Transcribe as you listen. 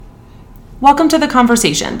Welcome to The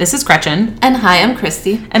Conversation. This is Gretchen. And hi, I'm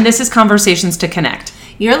Christy. And this is Conversations to Connect.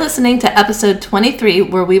 You're listening to episode 23,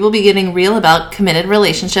 where we will be getting real about committed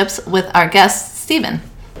relationships with our guest, Steven.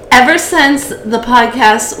 Ever since the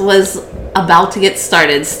podcast was about to get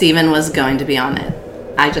started, Steven was going to be on it.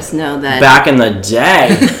 I just know that... Back in the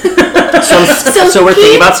day. so we're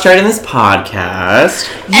thinking about starting this podcast.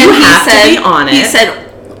 You have to be on it. He said...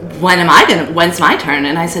 when's my turn?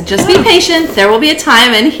 And I said, just be patient. There will be a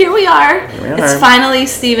time. And here we are. It's finally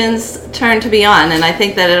Steven's turn to be on. And I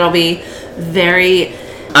think that it'll be very...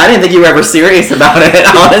 I didn't think you were ever serious about it,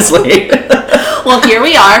 honestly. Well, here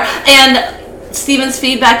we are. And Steven's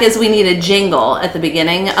feedback is we need a jingle at the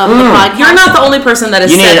beginning of the podcast. You're not the only person that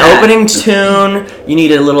has said said that. You need an opening tune. You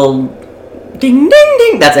need a little ding, ding,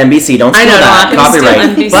 ding. That's NBC. Don't steal that.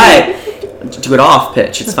 Copyright. But do it off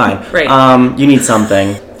pitch. It's fine. Right. You need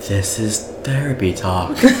something. This is therapy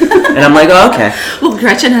talk. And I'm like, oh, okay. Well,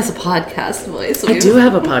 Gretchen has a podcast voice. I do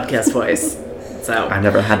have a podcast voice. So I've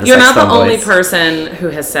never had this. You're not the only person who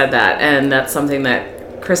has said that, and that's something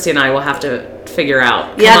that Christy and I will have to figure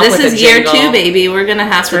out. Yeah, this is year 2, baby. We're going to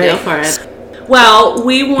have to go for it. Well,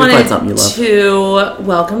 we wanted to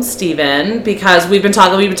welcome Steven because we've been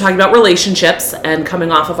talking about relationships and coming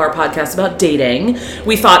off of our podcast about dating.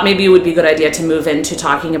 We thought maybe it would be a good idea to move into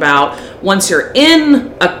talking about once you're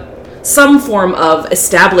in some form of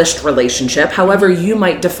established relationship, however you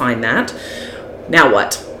might define that. Now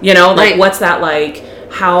what? What's that like?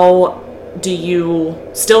 How do you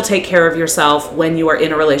still take care of yourself when you are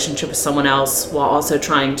in a relationship with someone else while also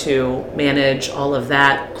trying to manage all of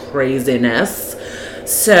that craziness?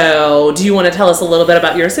 So, do you want to tell us a little bit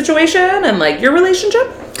about your situation and your relationship?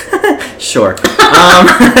 Sure.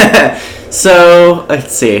 So,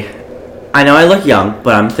 let's see. I know I look young,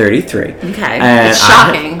 but I'm 33. Okay. It's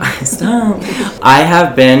shocking. I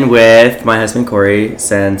have been with my husband Corey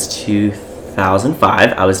since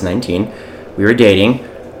 2005. I was 19. We were dating.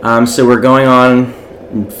 So we're going on,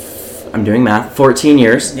 I'm doing math, 14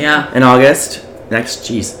 years in August,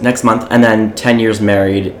 next month, and then 10 years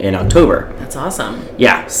married in October. That's awesome.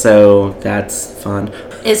 Yeah, so that's fun.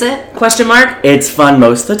 Is it? Question mark? It's fun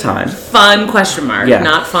most of the time. Fun question mark,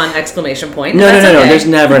 not fun exclamation point. No, there's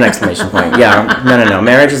never an exclamation point. Yeah, no.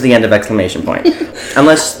 Marriage is the end of exclamation point.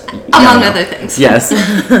 Unless... Among other things. Yes.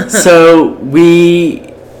 So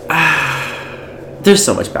there's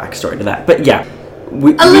so much backstory to that, but yeah. A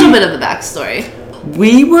little bit of the backstory.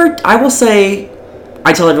 I will say,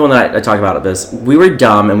 I tell everyone that I talk about this, we were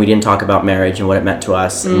dumb and we didn't talk about marriage and what it meant to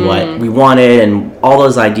us and what we wanted and all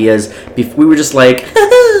those ideas. We were just like,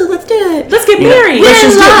 let's do it. Let's get married. Let's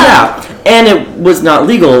just do it. Yeah. And it was not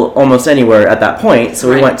legal almost anywhere at that point, so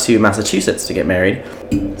we went to Massachusetts to get married.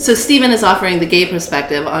 So Steven is offering the gay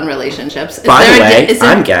perspective on relationships. By the way,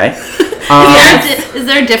 I'm gay. Is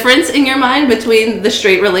there a difference in your mind between the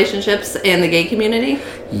straight relationships and the gay community?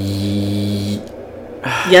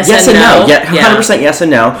 Yes and no. Yeah, 100% yes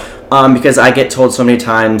and no. Because I get told so many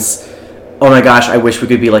times, oh my gosh, I wish we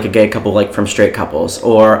could be like a gay couple from straight couples.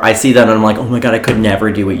 Or I see that and I'm like, oh my god, I could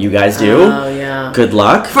never do what you guys do. Oh, yeah. Good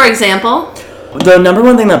luck. For example? The number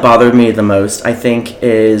one thing that bothered me the most, I think,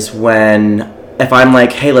 is if I'm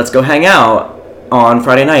like, hey, let's go hang out on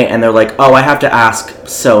Friday night, and they're like, oh, I have to ask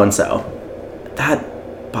so-and-so.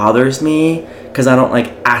 That bothers me, because I don't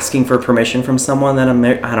like asking for permission from someone that I'm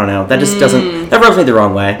married. I don't know. That just that rubs me the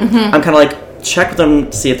wrong way. Mm-hmm. I'm kind of like, check with them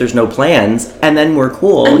to see if there's no plans, and then we're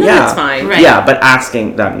cool. And then that's fine. Right. Yeah, but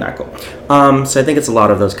asking, that's not cool. So I think it's a lot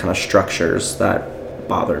of those kind of structures that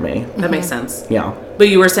bother me. That makes sense. Yeah. But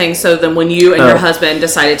you were saying, so then when you and your husband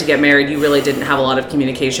decided to get married, you really didn't have a lot of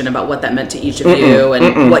communication about what that meant to each of you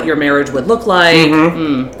and what your marriage would look like?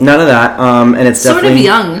 Mm-hmm. None of that. And it's definitely...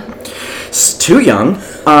 Sort of young. It's too young.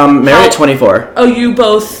 Married at 24. Oh, you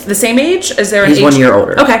both the same age? Is there an age? He's 1 year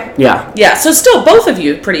older. Okay. Yeah. Yeah, so still both of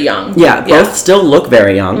you pretty young. Yeah, both still look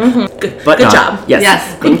very young. Mm-hmm. Good job.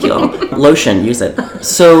 Yes. Thank you. Lotion, use it.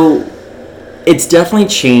 So, it's definitely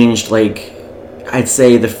changed, I'd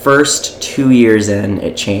say the first 2 years in,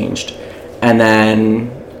 it changed. And then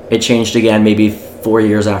it changed again maybe 4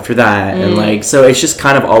 years after that. And so it's just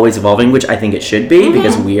kind of always evolving, which I think it should be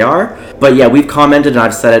because we are. But yeah, we've commented and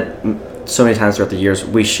I've said it so many times throughout the years,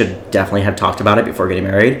 we should definitely have talked about it before getting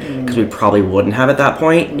married because we probably wouldn't have at that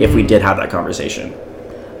point if we did have that conversation.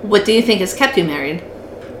 What do you think has kept you married?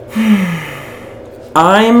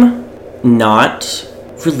 I'm not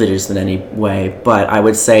religious in any way, but I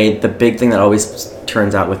would say the big thing that always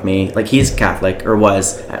turns out with me, he's Catholic, or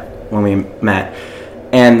was when we met,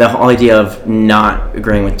 and the whole idea of not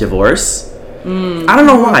agreeing with divorce. I don't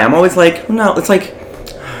know why. I'm always like, no,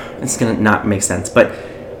 it's gonna not make sense, but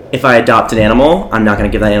if I adopt an animal, I'm not going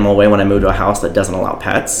to give that animal away when I move to a house that doesn't allow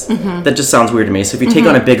pets. That just sounds weird to me. So if you take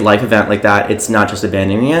on a big life event like that, it's not just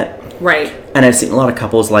abandoning it. Right. And I've seen a lot of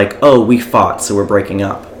couples like, oh, we fought, so we're breaking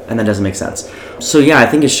up. And that doesn't make sense. So yeah, I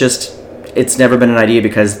think it's never been an idea,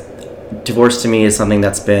 because divorce to me is something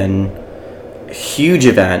that's been a huge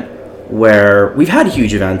event, where we've had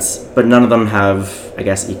huge events, but none of them have, I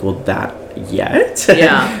guess, equaled that yet.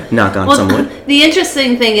 Yeah. Knock on some wood. The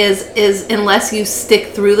interesting thing is unless you stick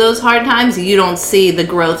through those hard times, you don't see the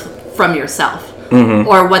growth from yourself.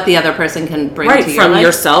 Or what the other person can bring to your life. Right, from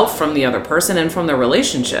yourself, from the other person, and from the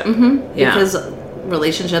relationship. Yeah. Because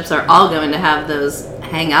relationships are all going to have those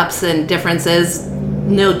hang-ups and differences.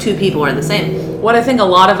 No two people are the same. What I think a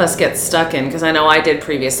lot of us get stuck in, because I know I did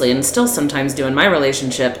previously and still sometimes do in my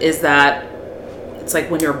relationship, is that it's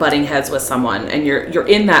like when you're butting heads with someone and you're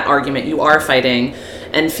in that argument, you are fighting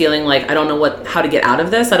and feeling like, I don't know how to get out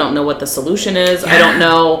of this. I don't know what the solution is. I don't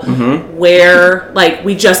know where, like,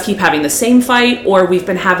 we just keep having the same fight, or we've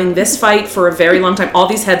been having this fight for a very long time. All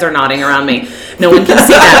these heads are nodding around me. No one can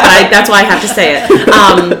see that, but that's why I have to say it.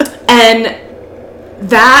 And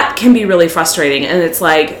that can be really frustrating. And it's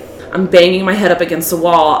like, I'm banging my head up against the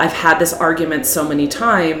wall. I've had this argument so many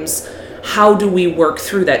times. How do we work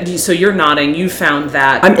through that? So you're nodding. You found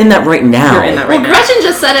that. I'm in that right now. You're in that right now. Gretchen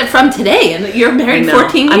just said it from today, and you're married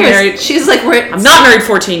 14 years. I'm married. She's like, I'm not married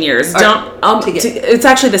 14 years. It's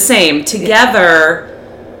actually the same. Together,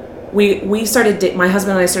 we started. My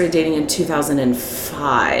husband and I started dating in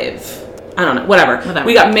 2005. I don't know. Whatever.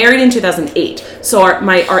 We got married in 2008. So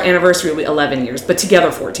our anniversary will be 11 years, but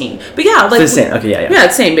together 14. But yeah, like it's the same. Okay, yeah. Yeah,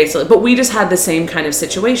 it's same basically. But we just had the same kind of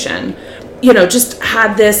situation. You know, just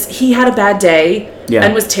had this, he had a bad day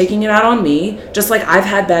and was taking it out on me, just like I've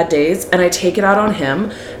had bad days and I take it out on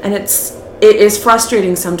him. And it is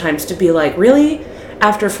frustrating sometimes to be like, really?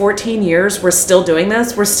 After 14 years, we're still doing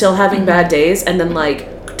this? We're still having bad days and then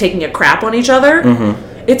like taking a crap on each other?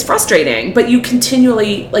 It's frustrating, but you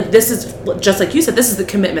continually, like, this is, just like you said, this is the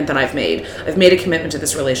commitment that I've made. I've made a commitment to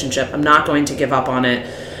this relationship. I'm not going to give up on it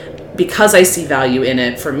because I see value in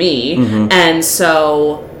it for me. And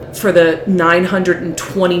so for the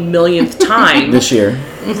 920 millionth time this year,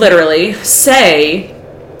 literally, say,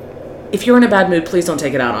 if you're in a bad mood, please don't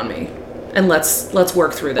take it out on me, and let's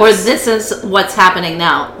work through this. Or this is what's happening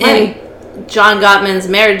now. Right. In John Gottman's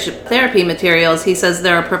marriage therapy materials, he says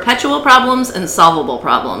there are perpetual problems and solvable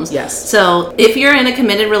problems. Yes. So if you're in a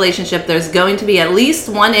committed relationship, there's going to be at least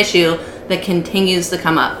one issue that continues to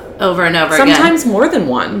come up over and over again. Sometimes more than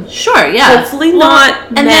one. Sure, yeah. Hopefully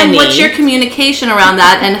not many. And then what's your communication around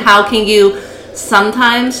that, and how can you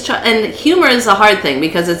sometimes and humor is a hard thing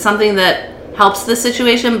because it's something that helps the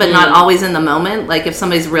situation, but not always in the moment. Like if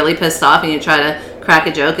somebody's really pissed off and you try to crack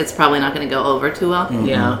a joke, it's probably not going to go over too well.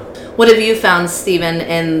 Yeah. What have you found, Stephen,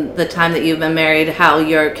 in the time that you've been married, how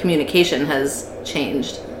your communication has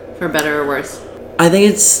changed, for better or worse? I think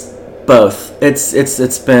it's both.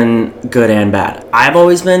 It's been good and bad. I'm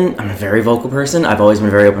a very vocal person. I've always been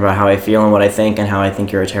very open about how I feel and what I think and how I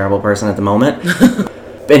think you're a terrible person at the moment.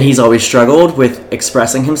 And he's always struggled with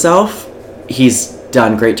expressing himself. He's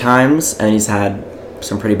done great times and he's had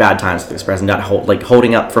some pretty bad times with expressing,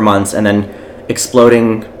 holding up for months and then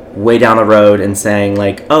exploding way down the road and saying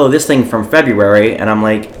like, oh, this thing from February, and I'm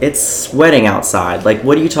like, it's sweating outside. Like,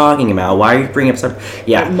 what are you talking about? Why are you bringing up stuff?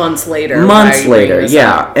 Yeah. Like months later,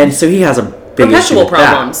 yeah. And so he has a big perpetual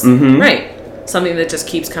problems. Right. Something that just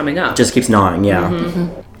keeps coming up. Just keeps gnawing, yeah.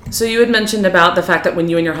 So you had mentioned about the fact that when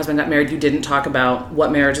you and your husband got married, you didn't talk about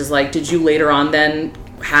what marriage is like. Did you later on then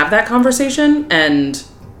have that conversation and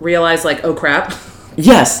realize like, oh crap?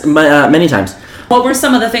 Yes, many times. What were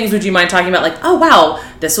some of the things, would you mind talking about? Like, oh wow,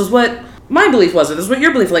 this was what my belief was, or this is what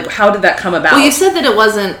your belief was. Like, how did that come about? Well, you said that it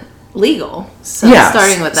wasn't legal. So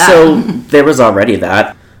starting with that. So there was already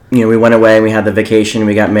that. You know, we went away, we had the vacation,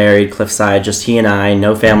 we got married, Cliffside, just he and I,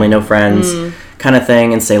 no family, no friends, kind of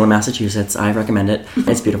thing in Salem, Massachusetts. I recommend it.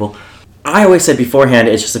 It's beautiful. I always said beforehand,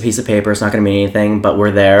 it's just a piece of paper, it's not going to mean anything, but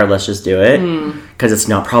we're there, let's just do it. Because it's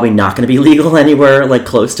probably not going to be legal anywhere like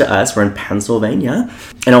close to us. We're in Pennsylvania.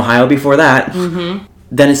 In Ohio before that.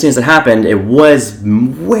 Then as soon as it happened, it was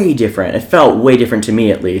way different. It felt way different to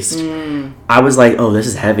me, at least. I was like, oh, this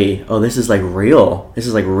is heavy. Oh, this is like real. This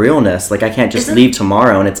is like realness. Like I can't just leave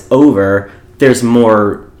tomorrow and it's over. There's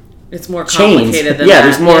more... It's more complicated than that. Yeah,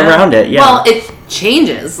 there's more around it. Yeah. Well, it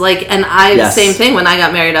changes. Like, and same thing. When I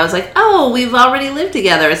got married, I was like, oh, we've already lived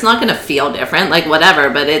together. It's not going to feel different, like whatever.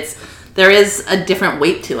 But there is a different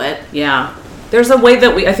weight to it. Yeah, there's a way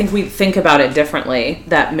that I think we think about it differently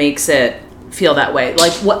that makes it feel that way.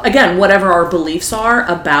 Like whatever our beliefs are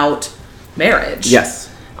about marriage.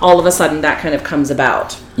 Yes. all of a sudden that kind of comes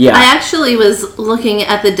about. Yeah. I actually was looking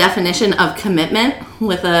at the definition of commitment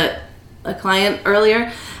with a client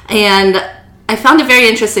earlier, and I found it very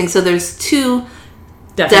interesting. So there's two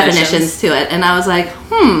definitions to it, and I was like,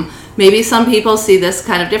 maybe some people see this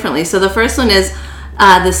kind of differently. So the first one is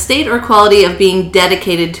the state or quality of being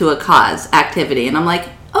dedicated to a cause, activity. And I'm like,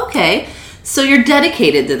 okay, so you're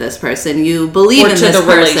dedicated to this person. You believe in this person.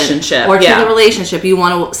 Relationship. Or to the relationship. You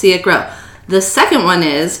want to see it grow. The second one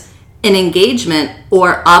is an engagement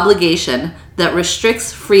or obligation that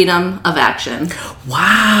restricts freedom of action.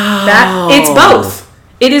 Wow. It's both.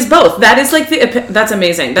 It is both. That is like that's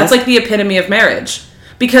amazing. That's like the epitome of marriage.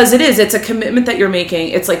 Because it's a commitment that you're making.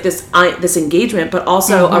 It's like this engagement, but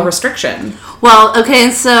also a restriction. Well, okay,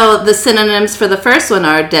 and so the synonyms for the first one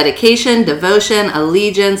are dedication, devotion,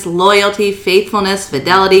 allegiance, loyalty, faithfulness,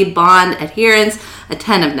 fidelity, bond, adherence,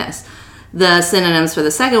 attentiveness. The synonyms for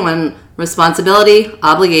the second one, responsibility,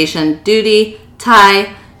 obligation, duty,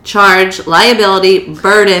 tie, charge, liability,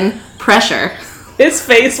 burden, pressure. His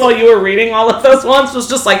face while you were reading all of those ones was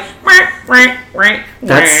just like...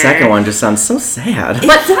 That second one just sounds so sad. It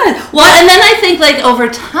does. Well, and then I think like over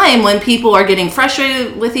time when people are getting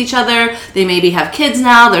frustrated with each other, they maybe have kids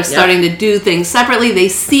now, they're starting to do things separately, they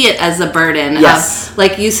see it as a burden. Yes.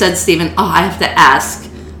 Like you said, Stephen, I have to ask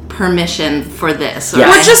permission for this. Or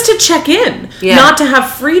just to check in. Yeah. Not to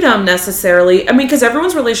have freedom necessarily. I mean, because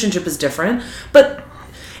everyone's relationship is different, but...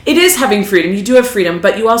 It is having freedom. You do have freedom,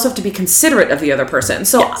 but you also have to be considerate of the other person.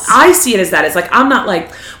 So I see it as that. It's like, I'm not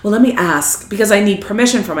like, well, let me ask because I need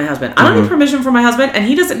permission from my husband. I don't need permission from my husband, and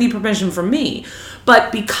he doesn't need permission from me.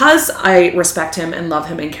 But because I respect him and love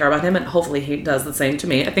him and care about him, and hopefully he does the same to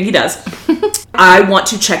me. I think he does. I want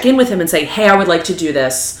to check in with him and say, hey, I would like to do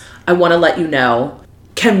this. I want to let you know.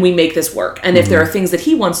 Can we make this work? And if there are things that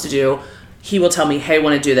he wants to do, he will tell me, hey, I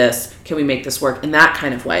want to do this. Can we make this work? In that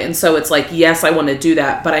kind of way. And so it's like, yes, I want to do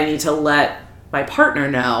that, but I need to let my partner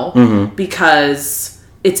know because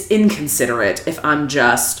it's inconsiderate if I'm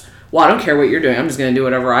just, well, I don't care what you're doing. I'm just going to do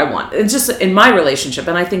whatever I want. It's just in my relationship.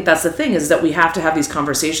 And I think that's the thing is that we have to have these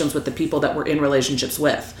conversations with the people that we're in relationships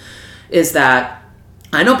with. Is that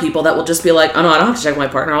I know people that will just be like, oh no, I don't have to check with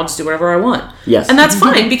my partner. I'll just do whatever I want. Yes. And that's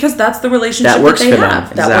fine because that's the relationship that they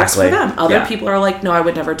have. That works for them. Other people are like, no, I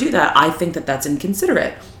would never do that. I think that that's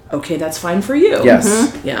inconsiderate. Okay, that's fine for you.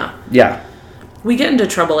 Yes. Yeah. Yeah. We get into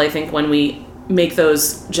trouble, I think, when we make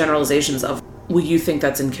those generalizations of, well, you think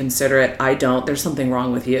that's inconsiderate. I don't. There's something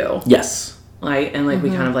wrong with you. Yes. Right? And like we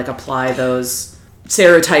kind of like apply those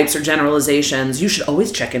stereotypes or generalizations. You should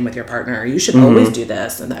always check in with your partner. You should always do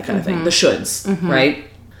this and that kind of thing. The shoulds, right?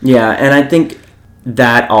 Yeah, and I think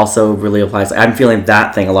that also really applies. I'm feeling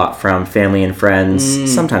that thing a lot from family and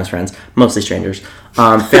friends, sometimes friends, mostly strangers.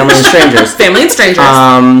 Family and strangers. Family and strangers.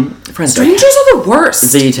 Friends. Strangers are the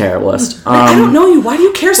worst. The terriblest. I don't know you. Why do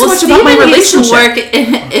you care so much about my relationship? Stephen used to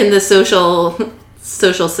work in the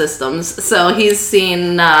social systems, so he's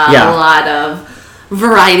seen a lot of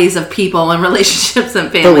varieties of people and relationships and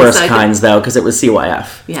families. The worst kinds, though, because it was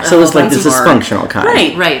CYF. Yeah. So it was like this dysfunctional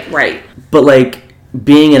kind. Right. But like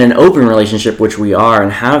being in an open relationship, which we are and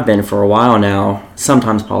have been for a while now,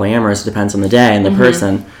 sometimes polyamorous, depends on the day and the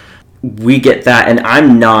person, we get that. And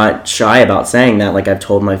I'm not shy about saying that. Like I've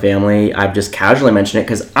told my family, I've just casually mentioned it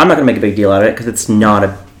because I'm not going to make a big deal out of it because it's not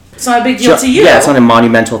a big deal to you. Yeah, it's not a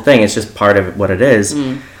monumental thing. It's just part of what it is.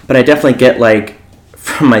 But I definitely get like,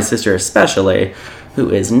 from my sister especially, who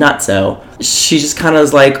is nutso, she just kind of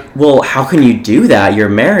was like, well, how can you do that? You're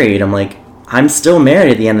married. I'm like, I'm still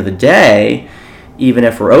married at the end of the day, even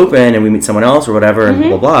if we're open and we meet someone else or whatever, and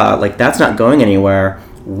blah, blah. Like, that's not going anywhere.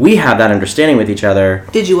 We have that understanding with each other.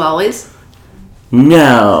 Did you always?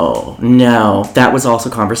 No. That was also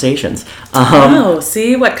conversations.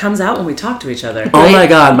 See what comes out when we talk to each other. Oh my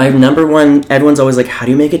God, my number one, everyone's always like, how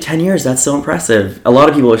do you make it 10 years? That's so impressive. A lot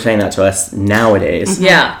of people are saying that to us nowadays.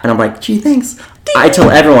 Yeah. And I'm like, gee, thanks. I tell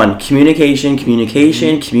everyone, communication,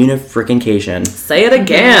 communi-freaking-cation. Say it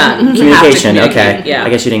again. Communication, okay. Yeah. I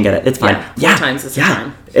guess you didn't get it. It's fine. Yeah. Times it's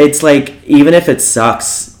fine. It's like, even if it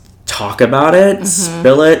sucks, talk about it,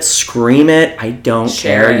 spill it, scream it. I don't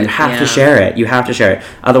care. You have to share it. You have to share it.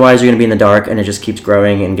 Otherwise, you're going to be in the dark, and it just keeps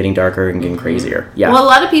growing and getting darker and getting crazier. Yeah. Well, a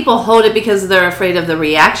lot of people hold it because they're afraid of the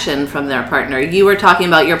reaction from their partner. You were talking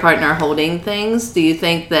about your partner holding things. Do you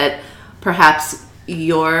think that perhaps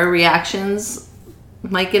your reactions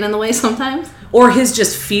might get in the way sometimes? Or his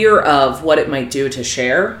just fear of what it might do to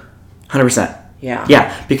share? 100%. Yeah.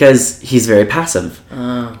 Yeah, because he's very passive.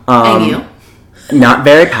 And you? Not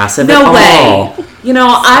very passive at all. No way. You know,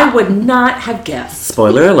 I would not have guessed.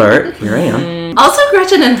 Spoiler alert, here I am. Also,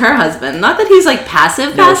 Gretchen and her husband. Not that he's like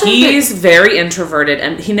passive. He's very introverted,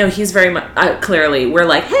 and he's very much clearly we're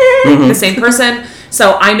like, hey, the same person.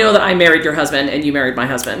 So I know that I married your husband and you married my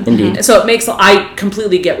husband. Indeed. So I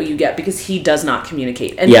completely get what you get because he does not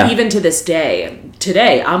communicate, and even to this day,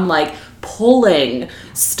 today, I'm like pulling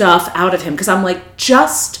stuff out of him because I'm like,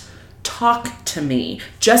 just talk to me.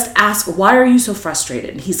 Just ask, why are you so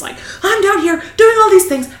frustrated? And he's like, I'm down here doing all these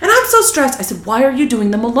things and I'm so stressed. I said, why are you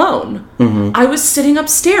doing them alone? I was sitting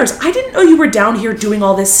upstairs. I didn't know you were down here doing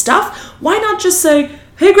all this stuff. Why not just say,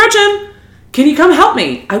 hey, Gretchen, can you come help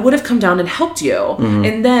me? I would have come down and helped you.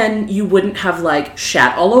 And then you wouldn't have like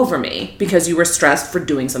shat all over me because you were stressed for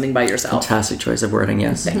doing something by yourself. Fantastic choice of wording,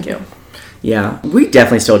 yes. Thank you. Yeah, we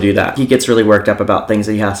definitely still do that. He gets really worked up about things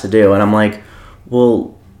that he has to do. And I'm like,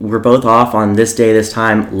 well, we're both off on this day, this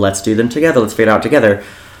time. Let's do them together. Let's figure it out together.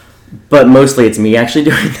 But mostly it's me actually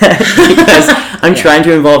doing that because I'm trying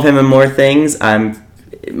to involve him in more things.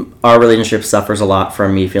 Our relationship suffers a lot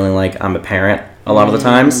from me feeling like I'm a parent a lot of the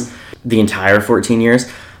times, the entire 14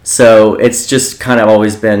 years. So it's just kind of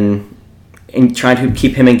always been trying to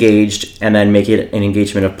keep him engaged and then make it an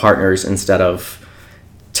engagement of partners instead of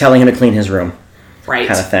telling him to clean his room. Right.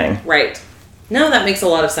 Kind of thing. Right. No, that makes a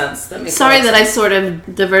lot of sense. Sorry that I sort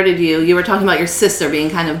of diverted you. You were talking about your sister being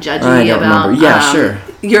kind of judgy about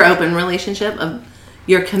your open relationship.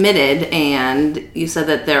 You're committed, and you said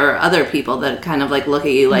that there are other people that kind of like look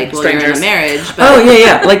at you like, well, strangers. you're in a marriage. But Oh,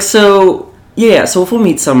 yeah. Like, so if we'll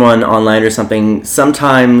meet someone online or something,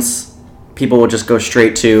 sometimes people will just go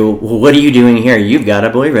straight to, well, what are you doing here? You've got a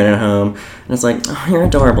boyfriend at home. And it's like, oh, you're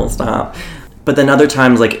adorable, stop. But then other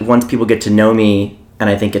times, like, once people get to know me, and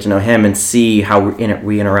I think get to know him and see how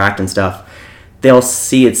we interact and stuff, they'll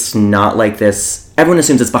see it's not like this. Everyone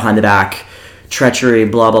assumes it's behind the back, treachery,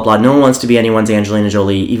 blah, blah, blah. No one wants to be anyone's Angelina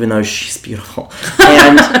Jolie, even though she's beautiful.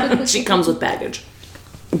 And she comes with baggage.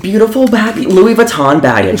 Beautiful baggage. Louis Vuitton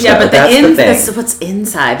baggage. Yeah, though. but that's what's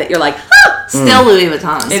inside that you're like, still Louis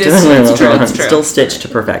Vuitton. It's true. It's true. Still stitched to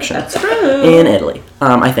perfection. That's true. In Italy.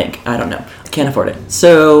 I think. I don't know. Can't afford it.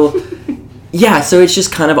 So, so it's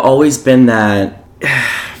just kind of always been that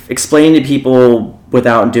explaining to people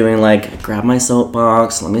without doing like, grab my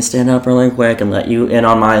soapbox, let me stand up really quick and let you in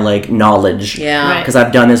on my like knowledge. Yeah. Because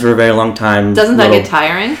I've done this for a very long time. Doesn't that get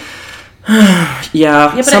tiring?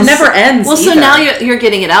 Yeah, but it never ends. Well, so now you're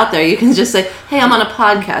getting it out there. You can just say, "Hey, I'm on a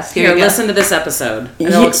podcast. Here, listen to this episode,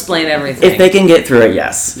 and they'll explain everything." If they can get through it,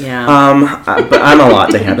 yes. Yeah. But I'm a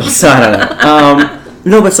lot to handle, so I don't know.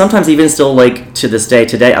 No, but sometimes even still, like to this day,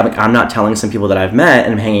 today, I'm not telling some people that I've met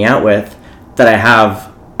and I'm hanging out with that I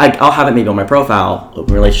have. I'll have it maybe on my profile,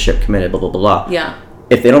 open relationship, committed, blah blah blah blah. Yeah.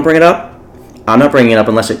 If they don't bring it up, I'm not bringing it up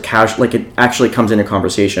unless it actually comes into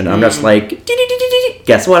conversation. I'm just like,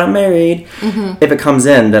 guess what? I'm married. Mm-hmm. If it comes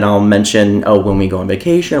in, then I'll mention, when we go on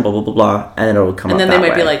vacation, blah, blah, blah, blah, and then it'll come up that way. And then they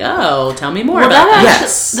might be like, tell me more about that.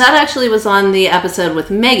 Yes. That actually was on the episode with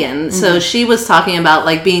Megan. Mm-hmm. So she was talking about,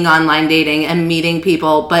 like, being online dating and meeting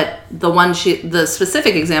people, but the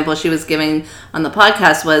specific example she was giving on the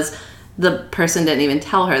podcast was the person didn't even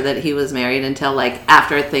tell her that he was married until, like,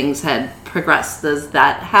 after things had progressed. Does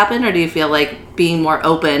that happen, or do you feel like being more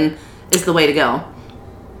open is the way to go?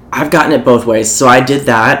 I've gotten it both ways. So I did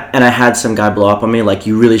that, and I had some guy blow up on me, like,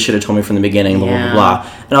 you really should have told me from the beginning, blah, blah, blah,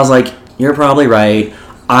 blah. And I was like, you're probably right.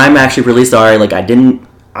 I'm actually really sorry. Like,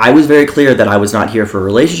 I was very clear that I was not here for a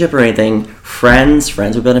relationship or anything. Friends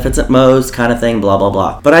with benefits at most, kind of thing, blah, blah,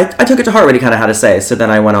 blah. But I took it to heart what he kind of had to say. So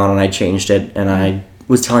then I went on and I changed it, and I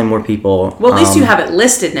was telling more people. Well, at least you have it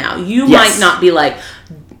listed now. You might not be like,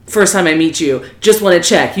 first time I meet you, just want to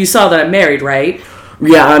check. You saw that I'm married, right?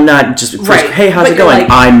 Yeah, I'm not just right. Hey, how's it going? Like,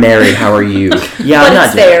 I'm married. How are you? Yeah, but I'm not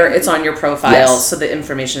it's there. It's on your profile, so the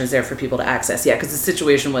information is there for people to access. Yeah, because the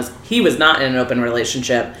situation was he was not in an open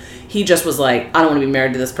relationship. He just was like, I don't want to be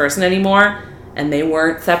married to this person anymore, and they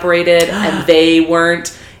weren't separated, and they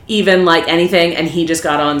weren't even like anything. And he just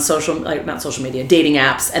got on not social media, dating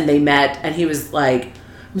apps, and they met, and he was like,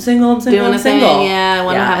 I'm single. Doing I'm single. I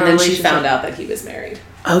want to have a relationship. And then she found out that he was married.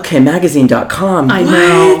 Okay, magazine.com. I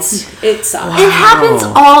know. It sucks. Wow. It happens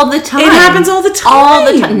all the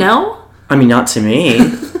time. No? I mean, not to me.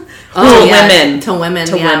 Women. To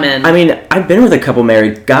women. I mean, I've been with a couple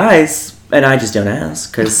married guys, and I just don't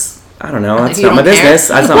ask, because I don't know. That's not my business.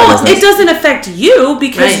 That's not my business. It doesn't affect you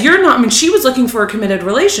because you're not. I mean, she was looking for a committed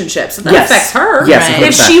relationship, so that affects her. Yes, right.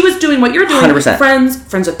 If she was doing what you're doing, 100%.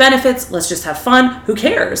 friends with benefits, let's just have fun. Who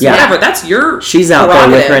cares? Yeah. Whatever. That's your. She's out there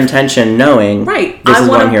with her intention, knowing this is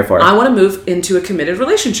what I'm here for. I want to move into a committed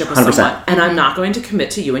relationship with 100%. Someone, and I'm not going to commit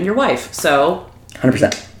to you and your wife. So,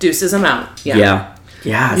 100%. Deuces, I'm out. Yeah.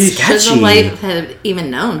 It's sketchy. Should the wife have even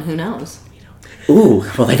known? Who knows? Ooh,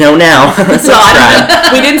 well, they know now.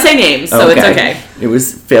 We didn't say names, so it's okay. It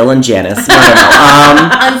was Phil and Janice.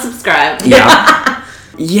 I Unsubscribe. Yeah.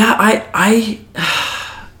 Yeah,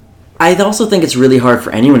 I also think it's really hard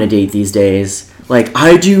for anyone to date these days. Like,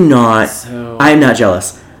 I'm not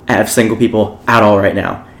jealous of single people at all right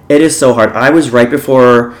now. It is so hard. I was right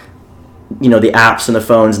before, the apps and the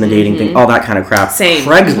phones and the dating thing, all that kind of crap. Same.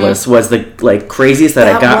 Craigslist was the craziest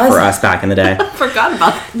that it got for us back in the day. Forgot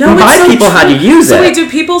about that. No, my people had to use it. So wait, do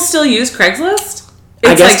people still use Craigslist?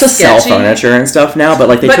 I guess to sell furniture and stuff now, but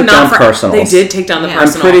they took down personals. They did take down the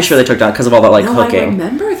personals. I'm pretty sure they took down because of all that hooking. I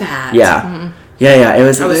remember that. Yeah. Mm-hmm. Yeah. It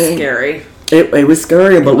was scary. It was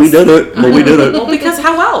scary, but we did it. Well, because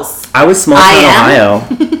how else? I was small town Ohio.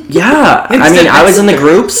 Yeah. I was in the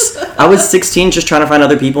groups. I was 16 just trying to find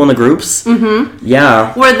other people in the groups. Mm-hmm.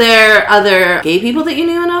 Yeah. Were there other gay people that you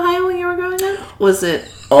knew in Ohio when you were growing up? Was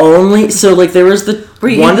it... Only... So, there was the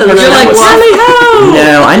one person... You're like, Charlie Ho!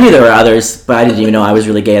 No, I knew there were others, but I didn't even know I was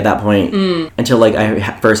really gay at that point. Until, I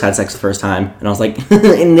first had sex the first time. And I was like,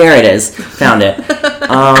 and there it is. Found it.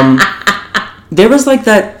 There was,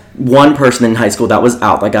 that one person in high school that was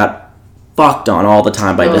out that got fucked on all the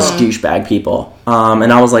time by this douchebag people.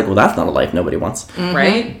 And I was like, well, that's not a life nobody wants. Mm-hmm.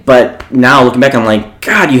 Right? But now looking back, I'm like,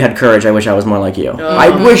 God, you had courage. I wish I was more like you.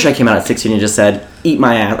 I wish I came out at 16 and just said, eat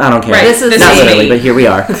my ass. I don't care. Right. This not is literally, me. But here we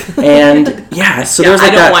are. And yeah, so there was I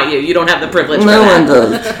don't want you. You don't have the privilege for that.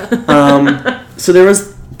 No one does. So there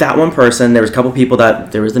was that one person. There was a couple people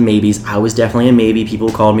there was the maybes. I was definitely a maybe. People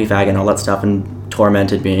called me fag and all that stuff and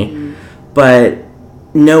tormented me. But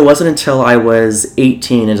no, it wasn't until I was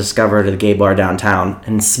 18 and discovered a gay bar downtown.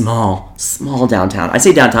 And small downtown. I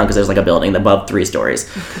say downtown because there's a building above 3 stories.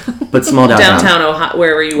 But small downtown. Downtown Ohio.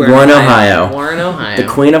 Where were you? Warren, Ohio. Warren, Ohio. The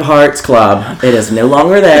Queen of Hearts Club. It is no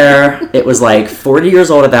longer there. It was 40 years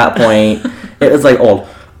old at that point. It was old.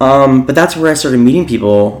 But that's where I started meeting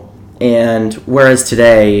people. And whereas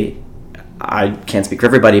today... I can't speak for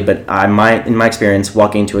everybody, but in my experience,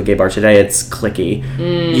 walking to a gay bar today, it's cliquey.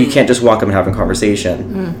 You can't just walk up and have a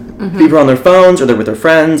conversation. People are on their phones, or they're with their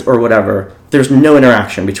friends, or whatever. There's no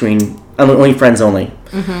interaction between only friends only.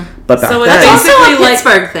 But back so then, it's also a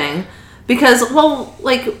Pittsburgh thing, because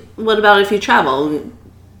what about if you travel?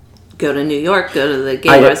 Go to New York, go to the gay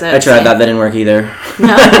bars. I tried that didn't work either.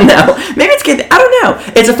 No? No. Maybe it's good. I don't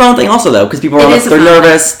know. It's a phone thing also, though, because people are they're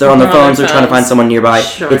nervous, they're on their phones, they're trying to find someone nearby.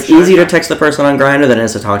 It's easier to text the person on Grindr than it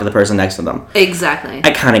is to talk to the person next to them. Exactly. I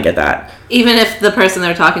kind of get that. Even if the person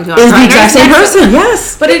they're talking to on is Grindr the exact same person,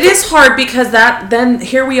 yes. But it is hard because then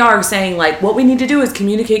here we are saying what we need to do is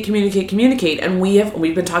communicate, and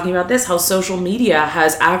we've been talking about this, how social media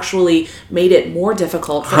has actually made it more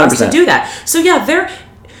difficult for 100%. Us to do that. So yeah,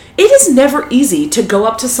 it is never easy to go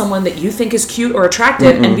up to someone that you think is cute or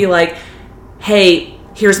attractive and be like, hey,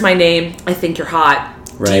 here's my name. I think you're hot.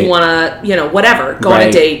 Right. Do you want to, whatever, go on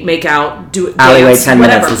a date, make out, do it, alleyway 10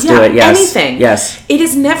 whatever. Minutes, let's do it, yes. Anything. Yes. It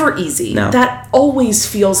is never easy. No. That always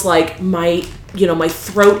feels like my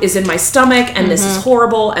throat is in my stomach and this is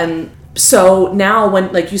horrible. And so now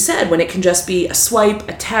when, like you said, when it can just be a swipe,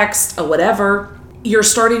 a text, a whatever, you're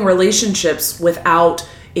starting relationships without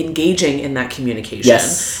engaging in that communication.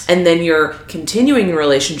 Yes. And then you're continuing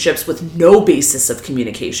relationships with no basis of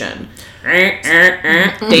communication.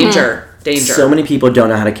 Danger. So many people don't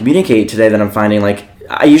know how to communicate today that I'm finding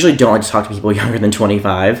I usually don't like to talk to people younger than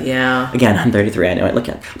 25. Yeah. Again, I'm 33, I know it, look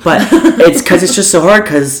at it. But it's because it's just so hard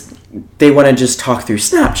because they want to just talk through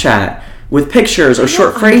Snapchat with pictures or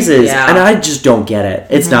short phrases. Yeah. And I just don't get it.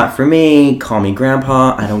 It's not for me. Call me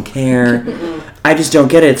grandpa. I don't care. I just don't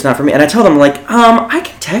get it. It's not for me. And I tell them, I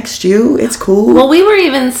can text you. It's cool. Well, we were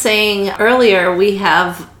even saying earlier, we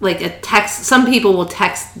have, a text. Some people will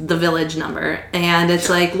text the village number. And it's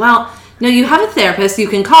well, no, you have a therapist. You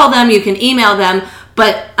can call them. You can email them.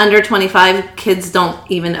 But under 25, kids don't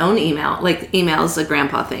even own email. Email is a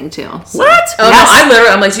grandpa thing, too. So. What? Oh, yes. No,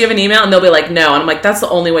 I'm like, do you have an email? And they'll be like, no. And I'm like, that's the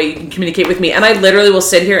only way you can communicate with me. And I literally will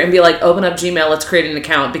sit here and be like, open up Gmail, let's create an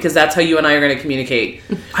account, because that's how you and I are going to communicate.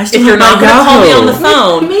 If you're not going to call me on the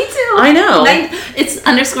phone. Me too. I know. It's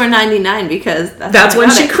 _99 because that's when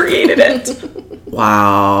she created it.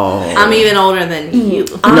 Wow. I'm even older than you.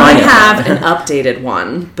 I have an updated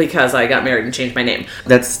one because I got married and changed my name.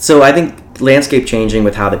 So I think landscape changing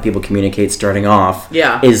with how that people communicate starting off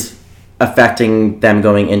is affecting them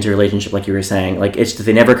going into a relationship, like you were saying. It's that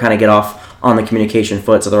they never kind of get off on the communication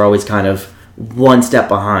foot, so they're always kind of one step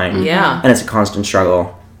behind. Yeah. And it's a constant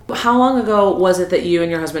struggle. How long ago was it that you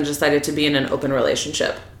and your husband decided to be in an open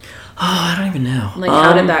relationship? Oh, I don't even know.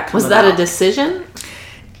 How did that come Was about? that a decision?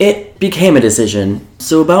 It became a decision.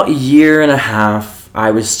 So about a year and a half, I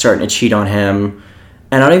was starting to cheat on him.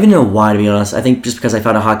 And I don't even know why, to be honest. I think just because I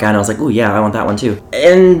found a hot guy and I was like, oh yeah, I want that one too.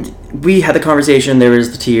 And we had the conversation, there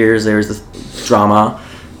was the tears, there was the drama,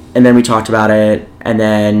 and then we talked about it, and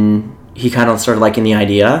then he kind of started liking the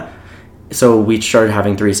idea. So we started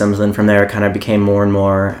having threesomes, and from there it kind of became more and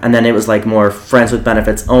more. And then it was like more friends with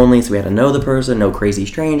benefits only, so we had to know the person, no crazy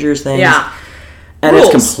strangers things. Yeah. And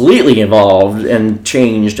Rules. It's completely evolved and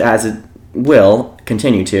changed as it will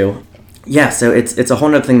continue to. Yeah, so it's a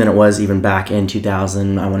whole other thing than it was even back in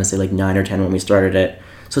 2000, I want to say like 9 or 10 when we started it.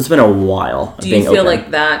 So it's been a while. Do you feel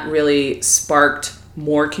like that really sparked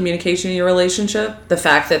more communication in your relationship? The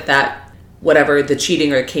fact that whatever, the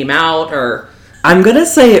cheating or came out, or... I'm going to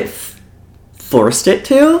say it forced it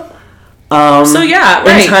to. So yeah,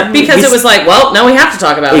 right. Because it was like, well, now we have to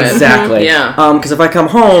talk about it. Exactly. Yeah. Because if I come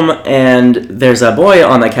home and there's a boy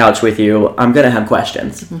on the couch with you, I'm going to have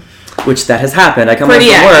questions. Which that has happened. I come home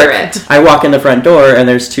from work, I walk in the front door, and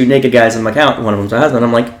there's 2 naked guys in my couch. One of them's my husband.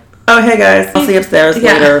 I'm like, oh, hey guys, I'll see you upstairs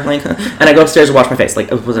later. Like, and I go upstairs and wash my face, like,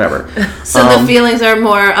 whatever. So the feelings are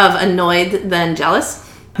more of annoyed than jealous?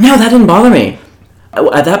 No, that didn't bother me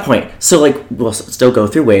at that point. So, like, we'll still go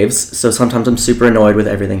through waves. So sometimes I'm super annoyed with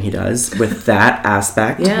everything he does, with that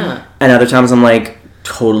aspect. Yeah. And other times I'm like,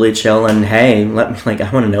 totally chill and hey, let me, like,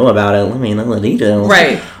 I want to know about it. Let me know the details.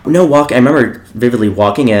 Right. No, I remember vividly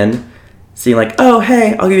walking in, seeing like, oh,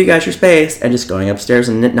 hey, I'll give you guys your space, and just going upstairs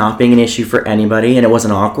and it not being an issue for anybody, and it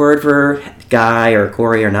wasn't awkward for Guy or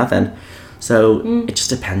Corey or nothing. So it just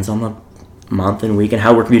depends on the month and week and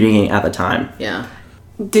how we're communicating at the time. Yeah.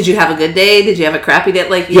 Did you have a good day? Did you have a crappy day?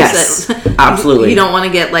 Like you said, absolutely. You don't want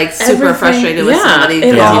to get like super frustrated with somebody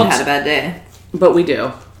because you had a bad day. But we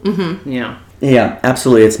do. Mm-hmm. Yeah. Yeah,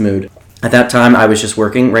 absolutely. It's mood. At that time, I was just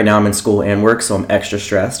working. Right now, I'm in school and work, so I'm extra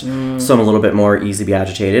stressed. So I'm a little bit more easy to be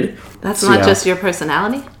agitated. That's not just your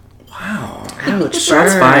personality? Wow. Ouch.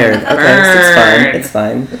 Shots fired. Okay, it's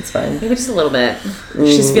fine. Maybe just a little bit.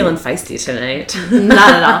 She's feeling feisty tonight.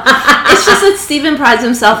 Not at all. It's just that Steven prides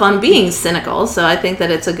himself on being cynical, so I think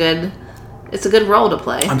that it's a good role to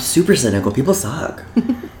play. I'm super cynical. People suck.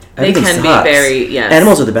 They can be very, yes.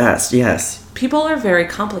 Animals are the best, yes. People are very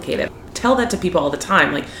complicated. Tell that to people all the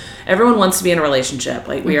time. Like, everyone wants to be in a relationship.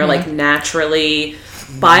 Like, we are, like, naturally,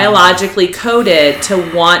 biologically coded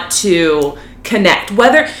to want to connect.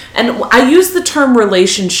 And I use the term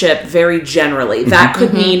relationship very generally. That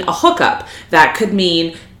could mean a hookup. That could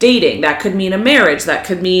mean dating. That could mean a marriage. That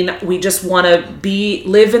could mean we just want to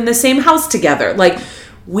live in the same house together. Like,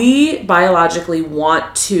 we biologically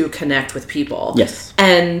want to connect with people. Yes.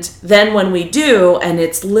 And then when we do, and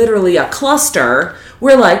it's literally a cluster,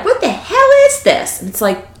 we're like, what the hell is this? And it's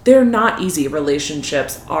like, they're not easy.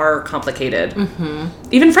 Relationships are complicated. Mm-hmm.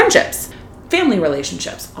 Even friendships. Family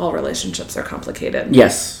relationships. All relationships are complicated.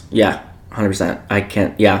 Yes. Yeah. 100%. I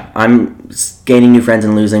can't. Yeah. I'm gaining new friends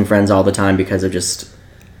and losing friends all the time because of just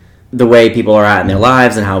the way people are at in their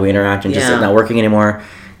lives and how we interact and just not working anymore.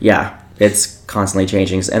 Yeah. It's constantly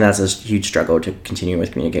changing, and that's a huge struggle to continue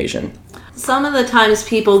with communication. Some of the times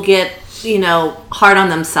people get, hard on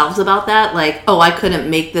themselves about that. Like, oh, I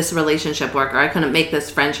couldn't make this relationship work, or I couldn't make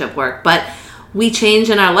this friendship work. But we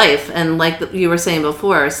change in our life. And like you were saying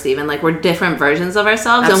before, Steven, like we're different versions of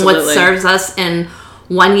ourselves. Absolutely. And what serves us in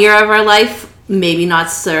 1 year of our life, maybe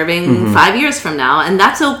not serving 5 years from now. And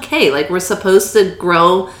that's okay. Like, we're supposed to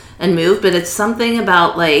grow and move, but it's something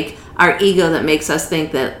about like our ego that makes us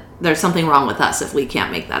think that there's something wrong with us if we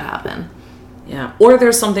can't make that happen. Yeah. Or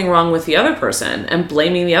there's something wrong with the other person and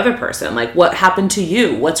blaming the other person. Like, what happened to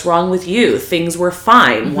you? What's wrong with you? Things were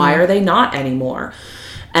fine. Mm-hmm. Why are they not anymore?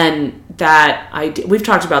 And we've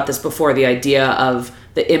talked about this before, the idea of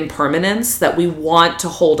the impermanence that we want to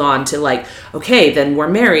hold on to, like, okay, then we're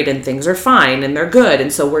married and things are fine and they're good.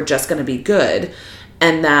 And so we're just going to be good.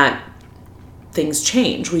 And that things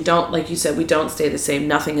change. We don't, like you said, we don't stay the same.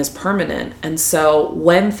 Nothing is permanent. And so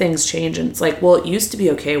when things change and it's like, well, it used to be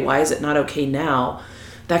okay. Why is it not okay now?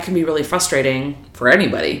 That can be really frustrating for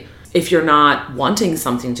anybody. If you're not wanting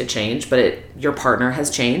something to change, but your partner has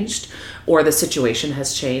changed or the situation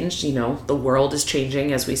has changed, the world is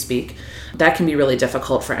changing as we speak, that can be really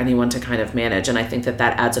difficult for anyone to kind of manage. And I think that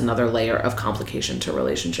adds another layer of complication to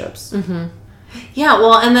relationships. Mm-hmm. Yeah,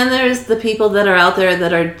 well, and then there's the people that are out there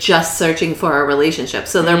that are just searching for a relationship.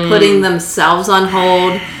 So they're putting themselves on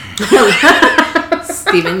hold.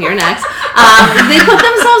 Steven, you're next. They put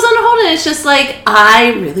themselves on hold, and it's just like,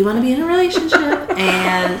 I really want to be in a relationship.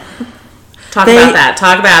 And Talk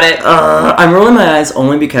about it. I'm rolling my eyes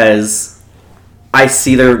only because I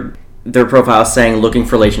see their profile saying looking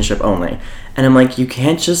for relationship only. And I'm like, you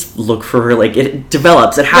can't just look for her. Like, it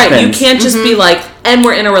develops. It happens. Right, you can't just be like, and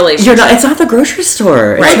we're in a relationship. It's not the grocery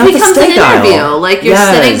store. Right. It's not It becomes the an steak aisle. interview. Like, you're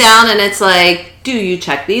sitting down and it's like, do you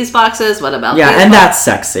check these boxes? What about these and that's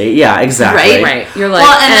sexy. Yeah, exactly. Right. You're like,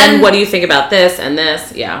 and what do you think about this and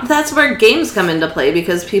this? Yeah. That's where games come into play,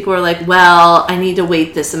 because people are like, well, I need to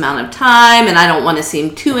wait this amount of time, and I don't want to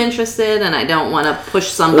seem too interested, and I don't want to push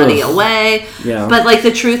somebody away. Yeah. But, like,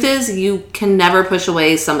 the truth is, you can never push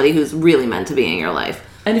away somebody who's really meant to be in your life.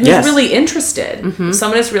 And who's really interested. If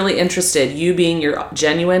someone is really interested, you being your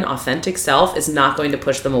genuine, authentic self is not going to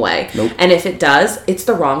push them away. Nope. And if it does, it's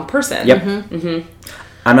the wrong person. Yep.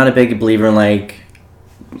 I'm not a big believer in, like,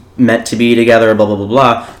 meant to be together, blah, blah, blah,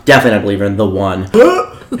 blah. Definitely not a believer in the one.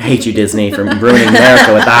 I hate you, Disney, for ruining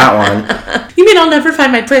America with that one. You mean I'll never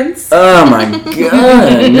find my prince? Oh my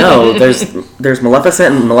god, no. There's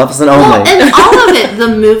Maleficent and Maleficent only. Well, and all of it,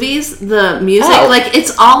 the movies, the music, like,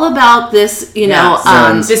 it's all about this,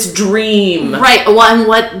 this dream. Right, and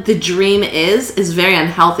what the dream is very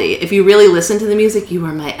unhealthy. If you really listen to the music, you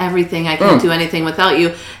are my everything, I can't do anything without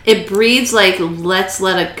you. It breeds, like, let's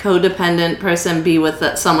let a codependent person be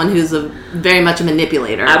with someone who's very much a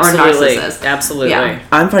manipulator or narcissist. Absolutely. Yeah.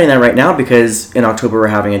 I'm finding that right now because in October we're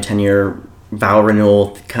having a 10-year vow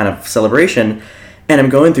renewal kind of celebration, and I'm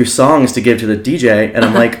going through songs to give to the DJ, and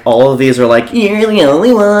I'm like, all of these are like, you're the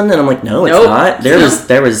only one, and I'm like, no, it's not.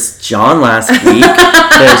 There was John last week.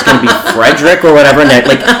 There's gonna be Frederick or whatever next.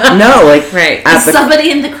 Like, no, like, right.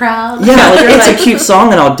 Somebody in the crowd. Yeah, like, it's a cute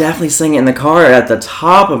song, and I'll definitely sing it in the car at the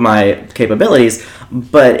top of my capabilities.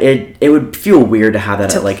 But it would feel weird to have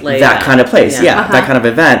that at like that kind of place. Yeah, that kind of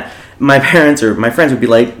event. My parents or my friends would be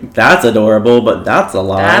like, that's adorable, but that's a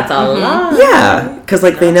lot. That's a lot. Yeah, because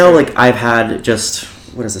like they know, like, I've had just,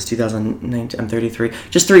 what is this, 2019, I'm 33.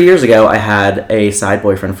 Just 3 years ago, I had a side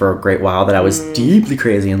boyfriend for a great while that I was deeply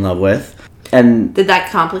crazy in love with. And did that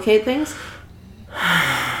complicate things?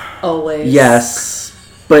 Always. Yes,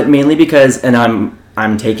 but mainly because, and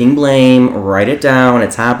I'm taking blame, write it down,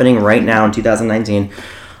 it's happening right now in 2019.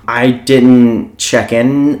 I didn't check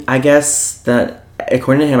in, I guess, that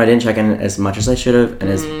according to him, I didn't check in as much as I should have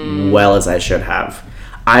and as well as I should have.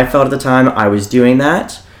 I felt at the time I was doing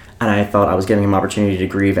that, and I felt I was giving him opportunity to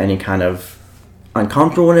grieve any kind of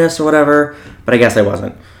uncomfortableness or whatever, but I guess I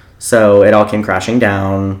wasn't. So it all came crashing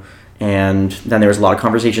down, and then there was a lot of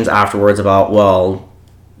conversations afterwards about, well,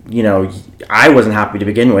 you know, I wasn't happy to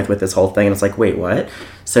begin with this whole thing, and it's like, wait, what?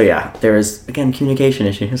 So yeah, there is, again, communication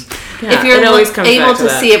issues. Yeah, if you're able to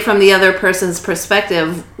see it from the other person's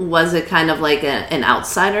perspective, was it kind of like an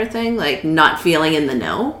outsider thing, like not feeling in the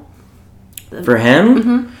know? For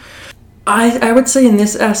him? I would say in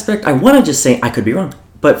this aspect, I want to just say, I could be wrong,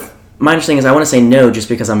 but my understanding is I want to say no just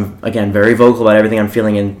because I'm, again, very vocal about everything I'm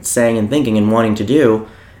feeling and saying and thinking and wanting to do,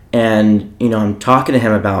 and, you know, I'm talking to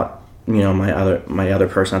him about, you know, my other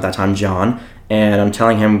person at that time, John, and I'm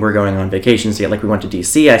telling him we're going on vacations yet, like we went to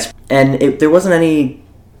DC, and there wasn't any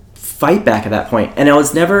fight back at that point, and I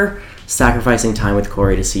was never sacrificing time with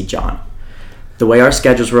Corey to see John. The way our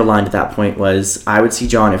schedules were aligned at that point was I would see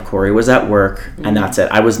John if Corey was at work, and that's it.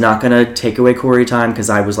 I was not going to take away Corey time because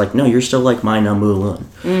I was like, no, you're still like my number one.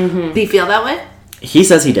 Do you feel that way? He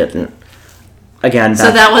says he didn't. Again, so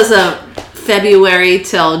that was a February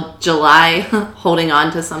till July holding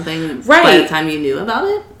on to something by the time you knew about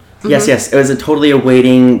it? Yes. It was totally a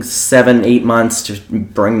waiting 7-8 months to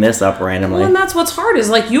bring this up randomly. Well, and that's what's hard is,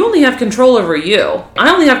 like, you only have control over you.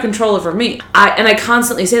 I only have control over me. I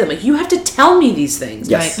constantly say that, like, you have to tell me these things.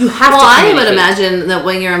 Yes. You have to I would imagine that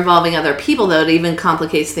when you're involving other people, though, it even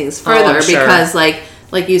complicates things further because,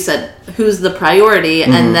 like you said, who's the priority?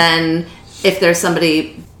 And then if there's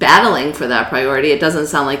somebody battling for that priority, it doesn't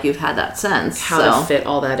sound like you've had that sense. How to fit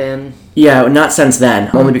all that in. Yeah, not since then.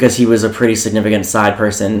 Only because he was a pretty significant side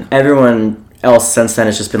person. Everyone else since then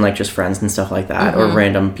has just been like just friends and stuff like that, or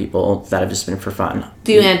random people that have just been for fun.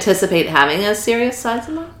 Do you anticipate having a serious side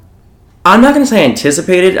to that? I'm not going to say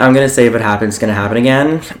anticipated. I'm going to say if it happens, it's going to happen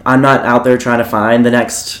again. I'm not out there trying to find the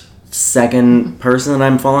next third person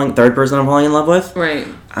I'm falling in love with. Right.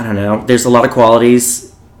 I don't know. There's a lot of qualities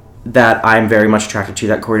that I'm very much attracted to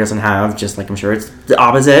that Corey doesn't have, just like I'm sure it's the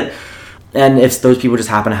opposite. And if those people just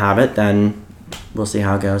happen to have it, then we'll see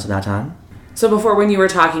how it goes at that time. So before, when you were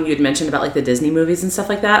talking, you'd mentioned about like the Disney movies and stuff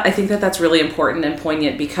like that. I think that that's really important and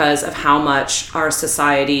poignant because of how much our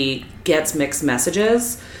society gets mixed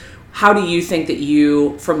messages. How do you think that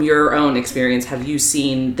you, from your own experience, have you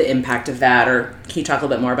seen the impact of that? Or can you talk a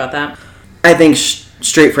little bit more about that? I think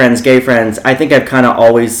straight friends, gay friends, I think I've kind of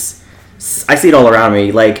always, I see it all around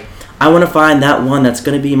me. Like, I want to find that one that's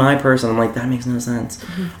going to be my person. I'm like, that makes no sense.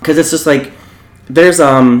 Because it's just like, There's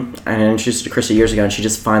I introduced it to Krista years ago, and she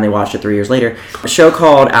just finally watched it 3 years later. A show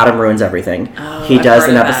called Adam Ruins Everything. Oh, he does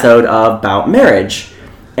an episode about marriage.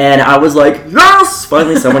 And I was like, yes!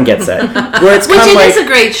 Finally someone gets it. Where it's Which it is a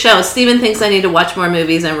great show. Steven thinks I need to watch more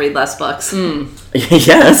movies and read less books.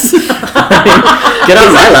 Yes. Get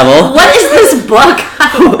on my level. What is this book?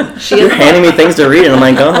 You're handing me things to read, and I'm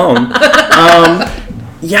like, go home.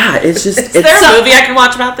 Yeah, it's just... Is there a movie I can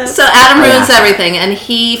watch about this? So Adam ruins everything, and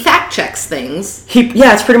he fact checks things.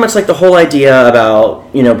 It's pretty much like the whole idea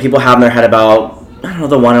about, people have in their head about, I don't know,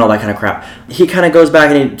 the one and all that kind of crap. He kind of goes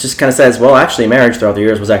back and he just kind of says, well, actually, marriage throughout the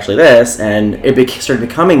years was actually this, and it started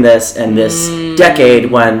becoming this in this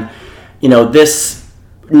decade when, this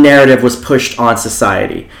narrative was pushed on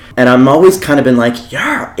society. And I'm always kind of been like,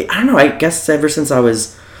 yeah, I don't know, I guess ever since I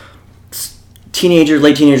was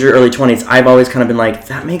late teenager, early 20s, I've always kind of been like,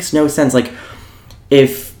 that makes no sense. Like,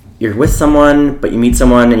 if you're with someone, but you meet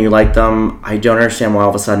someone and you like them, I don't understand why all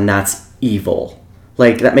of a sudden that's evil.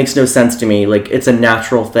 Like, that makes no sense to me. Like, it's a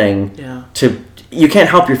natural thing you can't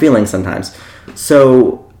help your feelings sometimes.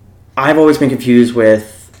 So, I've always been confused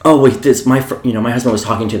with, my husband was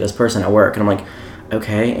talking to this person at work, and I'm like,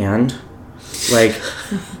 okay, and? Like,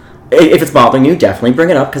 if it's bothering you, definitely bring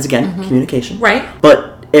it up, because again, communication. Right.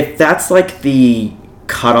 But if that's like the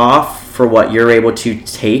cutoff for what you're able to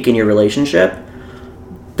take in your relationship,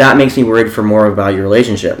 that makes me worried for more about your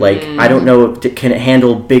relationship. Like, I don't know, can it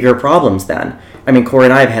handle bigger problems then? I mean, Corey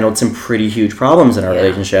and I have handled some pretty huge problems in our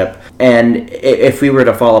relationship. And if we were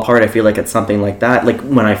to fall apart, I feel like it's something like that. Like,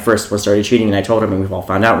 when I first started cheating and I told him and we've all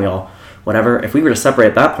found out, whatever. If we were to separate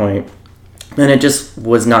at that point, then it just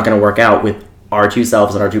was not going to work out with our two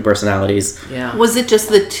selves and our two personalities. Yeah. Was it just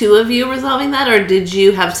the two of you resolving that, or did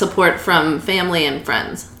you have support from family and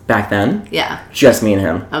friends? Back then? Yeah. Just me and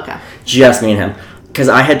him. Okay. Just me and him. Because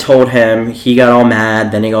I had told him, he got all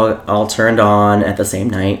mad, then he got all turned on at the same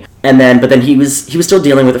night. But then he was still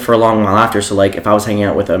dealing with it for a long while after. So, like, if I was hanging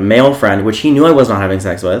out with a male friend, which he knew I was not having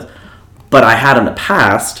sex with, but I had in the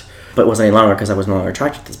past, but wasn't any longer because I was no longer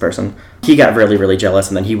attracted to this person, he got really, really jealous,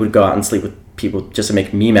 and then he would go out and sleep with people just to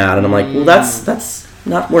make me mad. And I'm like, well, that's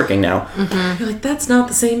not working now. You're like, that's not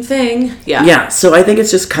the same thing. Yeah. Yeah, so I think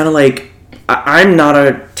it's just kind of like, I'm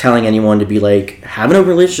not telling anyone to be like, have an open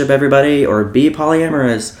relationship, everybody, or be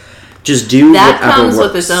polyamorous. Just do that whatever comes works.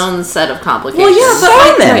 with its own set of complications.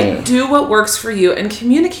 Well, yeah, but right, do what works for you and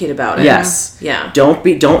communicate about it. Yes. Yeah.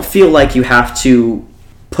 Don't feel like you have to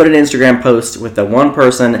put an Instagram post with the one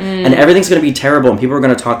person and everything's going to be terrible and people are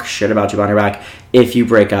going to talk shit about you behind your back if you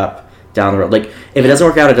break up down the road. Like, if it doesn't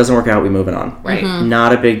work out, it doesn't work out. We moving on. Right.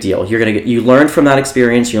 Not a big deal. You learn from that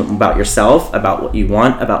experience about yourself, about what you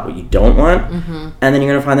want, about what you don't want, and then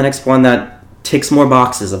you're gonna find the next one that ticks more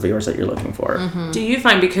boxes of yours that you're looking for. Do you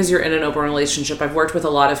find, because you're in an open relationship, I've worked with a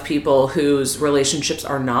lot of people whose relationships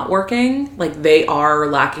are not working, like they are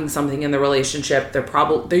lacking something in the relationship. They're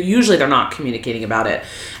not communicating about it,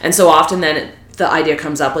 and so often then the idea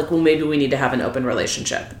comes up like, well, maybe we need to have an open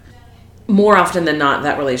relationship. More often than not,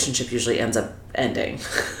 that relationship usually ends up ending.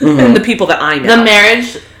 And the people that I know. The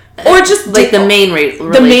marriage? Or just... like the main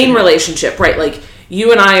relationship. The main relationship, right. Like,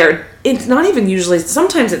 you and I are... It's not even usually...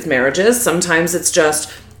 Sometimes it's marriages. Sometimes it's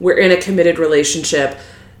just, we're in a committed relationship.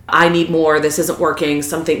 I need more. This isn't working.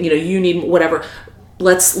 Something, you need whatever.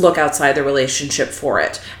 Let's look outside the relationship for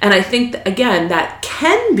it. And I think, again, that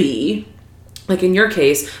can be... like in your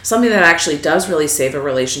case, something that actually does really save a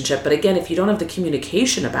relationship. But again, if you don't have the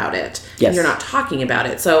communication about it, and you're not talking about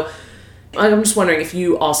it. So I'm just wondering if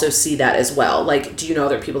you also see that as well. Like, do you know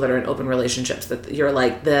other people that are in open relationships that you're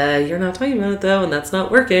like, you're not talking about it though, and that's not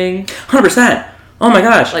working? 100%. Oh my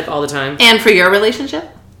gosh. Like all the time. And for your relationship?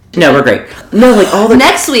 No, we're great. No, like all the...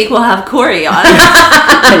 Next week we'll have Corey on.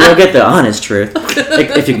 And you'll get the honest truth.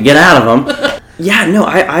 Like, if you can get out of them. Yeah, no,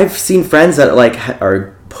 I've seen friends that like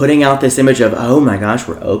are... putting out this image of, oh my gosh,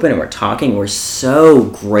 we're open and we're talking, we're so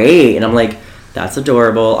great. And I'm like, that's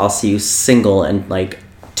adorable. I'll see you single in like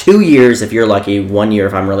 2 years if you're lucky, 1 year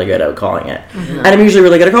if I'm really good at calling it. And I'm usually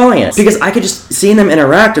really good at calling it. Because I could just, seeing them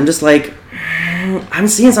interact, I'm just like, I'm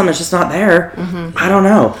seeing something that's just not there. I don't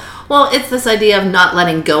know. Well, it's this idea of not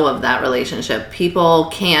letting go of that relationship. People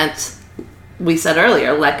can't, we said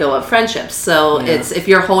earlier, let go of friendships. So it's, if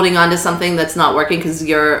you're holding on to something that's not working because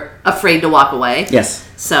you're afraid to walk away. Yes.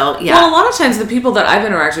 So, yeah. Well, a lot of times the people that I've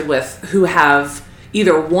interacted with who have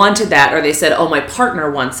either wanted that or they said, oh, my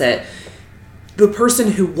partner wants it, the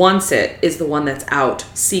person who wants it is the one that's out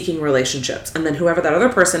seeking relationships. And then whoever that other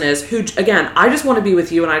person is, who, again, I just want to be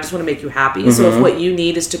with you and I just want to make you happy. So if what you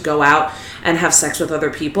need is to go out and have sex with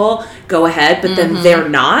other people, go ahead. But then they're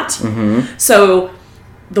not. So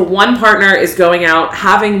the one partner is going out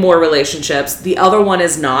having more relationships, the other one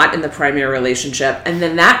is not in the primary relationship, and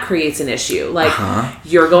then that creates an issue. Like,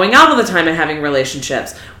 you're going out all the time and having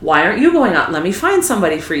relationships. Why aren't you going out? Let me find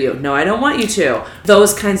somebody for you. No, I don't want you to.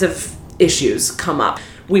 Those kinds of issues come up.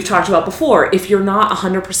 We've talked about before, if you're not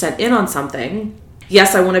 100% in on something,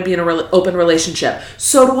 yes, I want to be in an open relationship.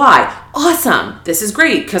 So do I. Awesome. This is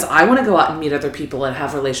great because I want to go out and meet other people and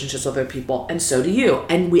have relationships with other people. And so do you.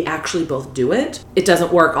 And we actually both do it. It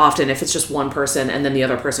doesn't work often if it's just one person and then the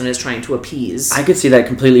other person is trying to appease. I could see that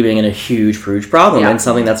completely being a huge problem and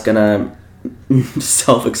something that's going to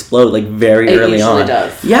self-explode like very early on. It usually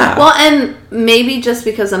does. Yeah. Well, and maybe just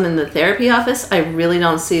because I'm in the therapy office, I really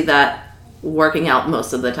don't see that working out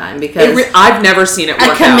most of the time because I've never seen it work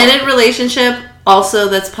out. A committed relationship also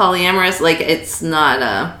that's polyamorous, like it's not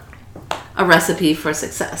a recipe for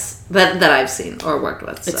success that I've seen or worked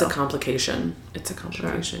with. It's a complication.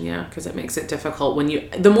 Yeah, because it makes it difficult when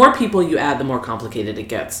the more people you add, the more complicated it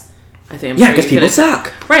gets. I think. Yeah, because people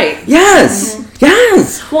suck. Right. Yes. Mm-hmm.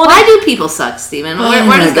 Yes. Well, why do people suck, Stephen?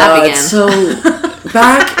 Where does that begin? So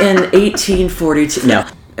back in 1842, no,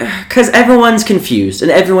 because everyone's confused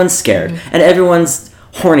and everyone's scared and everyone's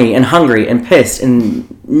horny and hungry and pissed and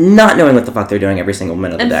not knowing what the fuck they're doing every single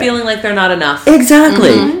minute of the day. And feeling like they're not enough. Exactly.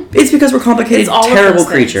 Mm-hmm. It's because we're complicated, terrible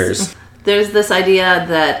creatures. There's this idea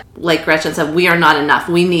that, like Gretchen said, we are not enough.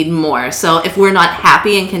 We need more. So if we're not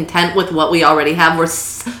happy and content with what we already have, we're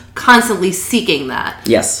constantly seeking that.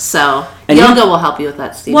 Yes. So yoga will help you with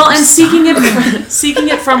that, Steve. Well, and seeking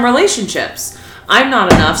it from relationships. I'm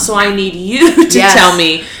not enough, so I need you to tell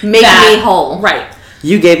me. Make me whole. Right.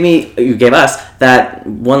 You gave us that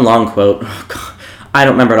one long quote. Oh, God, I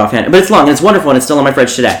don't remember it offhand, but it's long and it's wonderful and it's still on my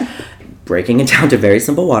fridge today. Breaking it down to very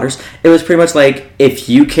simple waters, it was pretty much like, if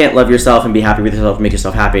you can't love yourself and be happy with yourself and make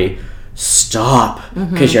yourself happy, stop,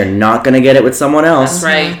 because you're not going to get it with someone else. That's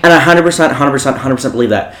right. And I 100% believe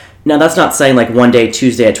that. Now, that's not saying like one day,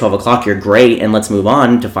 Tuesday at 12 o'clock, you're great and let's move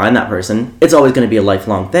on to find that person. It's always going to be a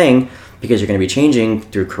lifelong thing because you're going to be changing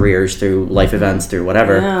through careers, through life events, through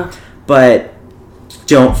whatever. Yeah. But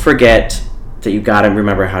don't forget that you got to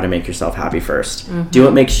remember how to make yourself happy first. Do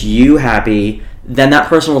what makes you happy. Then that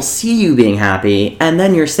person will see you being happy, and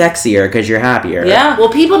then you're sexier because you're happier. Yeah. Well,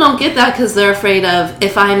 people don't get that because they're afraid of,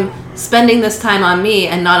 if I'm spending this time on me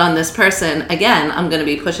and not on this person, again, I'm going to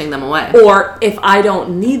be pushing them away. Or if I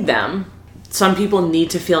don't need them, some people need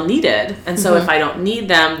to feel needed. And so if I don't need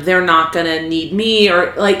them, they're not going to need me.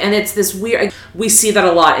 Or like, and it's this weird, we see that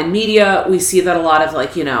a lot in media. We see that a lot of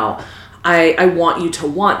like, I want you to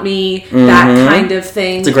want me, that kind of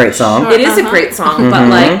thing. It's a great song. It is a great song, but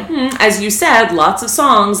like, as you said, lots of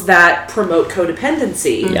songs that promote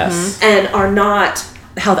codependency. Yes. And are not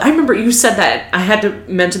healthy. I remember you said that. I had to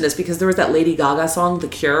mention this because there was that Lady Gaga song, The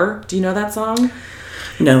Cure. Do you know that song?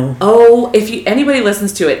 No. Oh, if anybody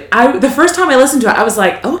listens to it, the first time I listened to it, I was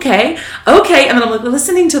like, okay, and then I'm like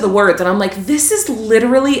listening to the words, and I'm like, this is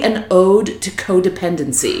literally an ode to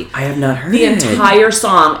codependency. I have not heard the it. entire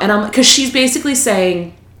song, and because she's basically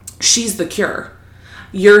saying, she's the cure.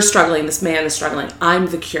 You're struggling. This man is struggling. I'm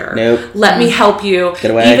the cure. Nope. Let me help you.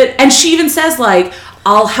 Get away. And she even says like,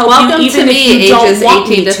 I'll help Welcome you even to if me, you don't ages want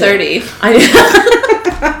 18 me to 30.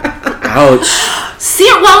 Ouch. See,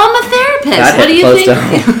 well, I'm a therapist. What do you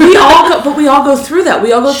think? we all go through that.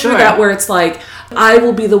 We all go through that where it's like, I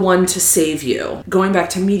will be the one to save you. Going back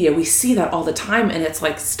to media, we see that all the time, and it's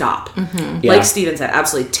like, stop. Yeah. Like Steven said,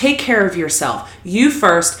 absolutely. Take care of yourself. You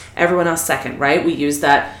first, everyone else second, right? We use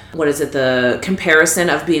that, the comparison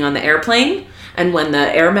of being on the airplane. And when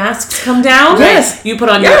the air masks come down, you put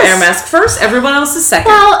on your air mask first, everyone else is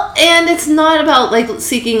second. Well, and it's not about like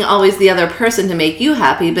seeking always the other person to make you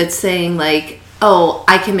happy, but saying like, oh,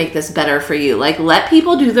 I can make this better for you. Like, let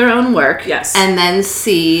people do their own work. Yes. And then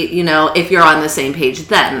see, if you're on the same page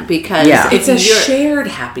then. Because it's a shared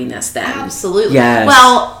happiness then. Absolutely. Yes.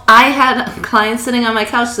 Well, I had a client sitting on my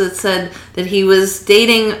couch that said that he was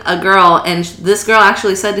dating a girl, and this girl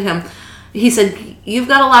actually said to him, he said, you've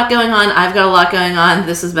got a lot going on, I've got a lot going on,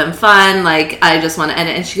 this has been fun, like, I just want to end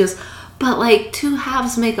it. And she goes, but like, two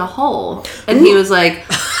halves make a whole. And he was like,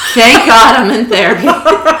 thank God I'm in therapy.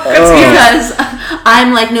 Because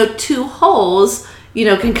I'm like, no, two holes,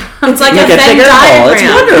 can come. It's like a Venn diagram. It's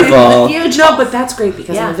wonderful. Huge. No, but that's great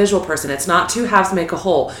because I'm a visual person. It's not two halves make a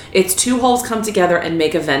whole. It's two holes come together and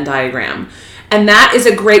make a Venn diagram. And that is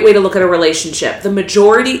a great way to look at a relationship. The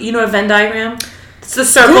majority, a Venn diagram? It's the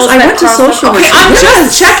circles I went to social work. Okay, I'm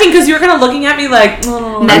just checking because you're kind of looking at me like,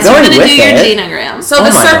 next we're going to do your genogram. So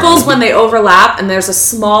the circles, when they overlap, and there's a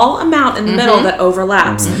small amount in the middle that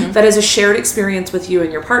overlaps, that is a shared experience with you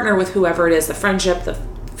and your partner, with whoever it is, the friendship, the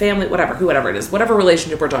family, whatever it is, whatever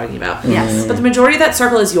relationship we're talking about. Yes. But the majority of that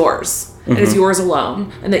circle is yours. It is yours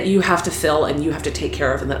alone, and that you have to fill and you have to take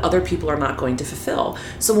care of, and that other people are not going to fulfill.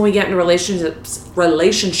 So when we get into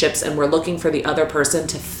relationships and we're looking for the other person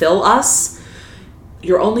to fill us,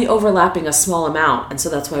 you're only overlapping a small amount, and so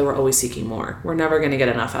that's why we're always seeking more. We're never going to get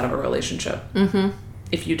enough out of a relationship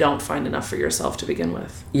if you don't find enough for yourself to begin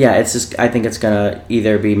with. Yeah, it's just, I think it's gonna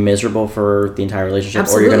either be miserable for the entire relationship,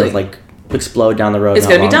 Absolutely. or you're gonna like explode down the road. It's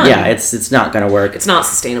gonna be done. Yeah, it's not gonna work. It's not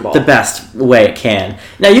sustainable. The best way it can.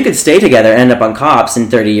 Now you could stay together and end up on Cops in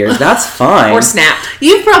 30 years. That's fine. Or Snapped.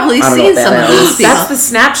 You've probably I don't know seen what some that of is. those people. That's the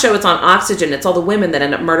Snap show. It's on Oxygen. It's all the women that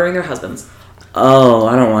end up murdering their husbands. Oh,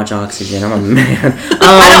 I don't watch Oxygen. I'm a man.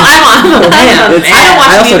 I don't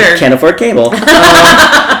watch also either. can't afford cable.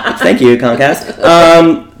 Thank you, Comcast.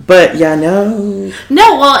 But yeah, no.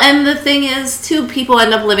 No, well, and the thing is, too, people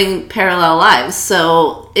end up living parallel lives.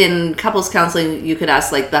 So in couples counseling, you could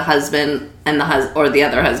ask, like, the husband and or the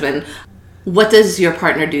other husband, what does your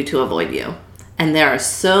partner do to avoid you? And there are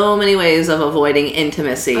so many ways of avoiding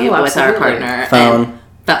intimacy with our partner. Phone.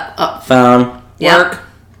 And, Phone. yeah. Work.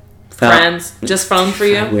 Friends. Just phone for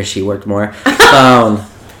you. I wish he worked more. Phone.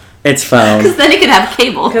 It's phone. Because then you could have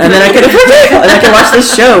cable. And then I could watch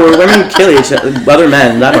this show where women kill each other,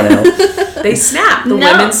 men. I don't know. They snap. The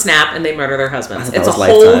women snap and they murder their husbands. It's a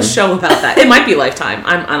Lifetime. whole show about that. It might be Lifetime.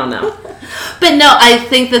 I don't know. But no, I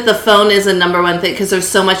think that the phone is a number one thing because there's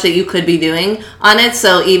so much that you could be doing on it.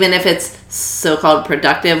 So even if it's so-called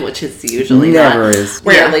productive, which is usually Never not, is.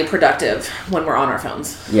 Rarely productive when we're on our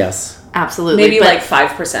phones. Yes. Absolutely. Maybe like 5%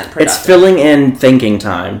 productive. It's filling in thinking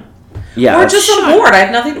time. Yeah. Or just I'm bored. I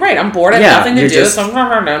have nothing. Right. I'm bored. I have nothing to do. Just so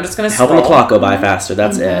I'm just going to helping the clock go by faster.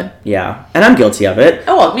 That's it. Yeah. And I'm guilty of it.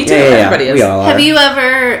 Oh, well, me too. Yeah, Everybody is. We all are. Have you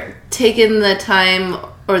ever taken the time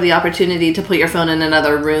or the opportunity to put your phone in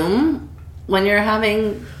another room when you're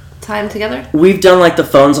having time together? We've done like the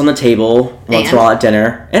phones on the table once in a while at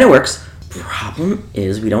dinner, and it works. Problem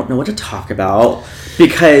is, we don't know what to talk about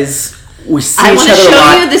because we see I each want to other a show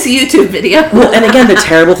lot. you this YouTube video. Well, and again, the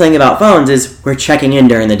terrible thing about phones is we're checking in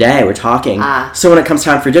during the day. We're talking. So when it comes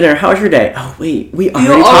time for dinner, how was your day? Oh, wait, we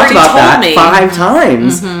already talked about that 5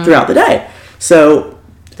 times throughohout the day. So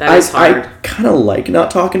that is hard. I kind of like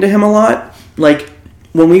not talking to him a lot. Like,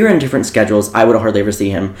 when we were in different schedules, I would hardly ever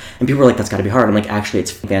see him. And people were like, that's got to be hard. I'm like, actually,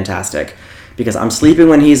 it's fantastic. Because I'm sleeping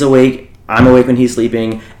when he's awake. I'm awake when he's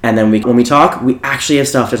sleeping, and then when we talk, we actually have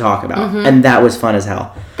stuff to talk about, and that was fun as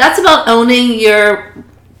hell. That's about owning your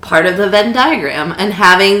part of the Venn diagram and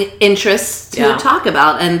having interests to talk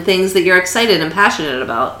about and things that you're excited and passionate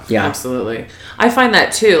about. Yeah, absolutely. I find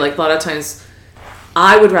that too. Like a lot of times,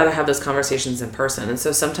 I would rather have those conversations in person, and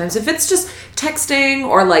so sometimes if it's just texting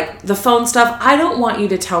or like the phone stuff, I don't want you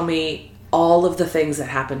to tell me all of the things that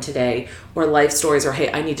happened today or life stories or, hey,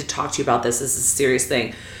 I need to talk to you about this. This is a serious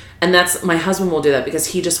thing. And that's, my husband will do that because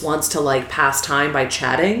he just wants to like pass time by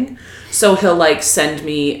chatting. So he'll like send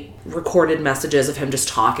me recorded messages of him just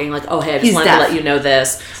talking, like, oh, hey, I just wanted to let you know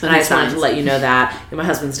this, and I just wanted to let you know that. And my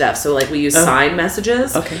husband's deaf, so like we use sign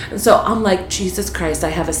messages. Okay. And so I'm like, Jesus Christ, I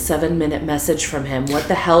have a 7-minute message from him. What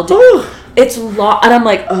the hell it's long, and I'm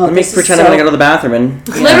like, oh, let me pretend I'm gonna go to the bathroom and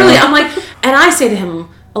literally, I'm like, and I say to him,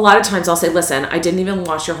 a lot of times I'll say, listen, I didn't even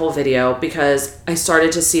watch your whole video because I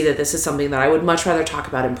started to see that this is something that I would much rather talk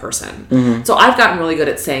about in person. So I've gotten really good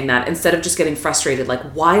at saying that instead of just getting frustrated, like,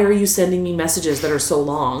 why are you sending me messages that are so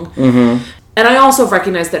long? And I also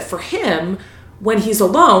recognize that for him, when he's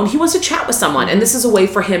alone, he wants to chat with someone, and this is a way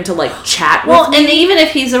for him to like chat with me. And even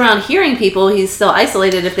if he's around hearing people, he's still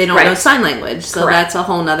isolated if they don't know sign language. So that's a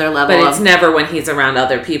whole nother level. But it's never when he's around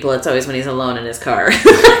other people. It's always when he's alone in his car.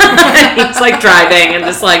 He's like driving and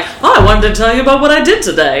just like, oh, I wanted to tell you about what I did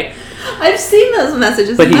today. I've seen those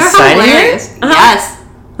messages. But he's signing it? Yes.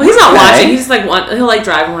 Well, he's not watching. He's just like he'll like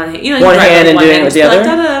drive one hand, one hand and doing it with the other. Like,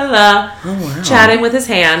 oh, wow. Chatting with his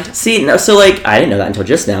hand. See, no, so like I didn't know that until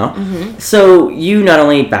just now. So you not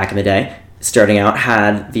only back in the day, starting out,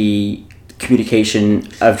 had the communication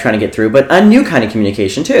of trying to get through, but a new kind of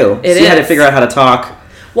communication too. You had to figure out how to talk.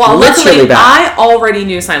 Well, luckily, I already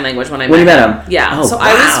knew sign language when you met him. Yeah, so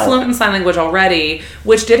I was fluent in sign language already,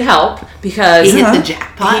 which did help because he hit the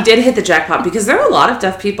jackpot. He did hit the jackpot because there are a lot of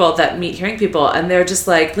deaf people that meet hearing people, and they're just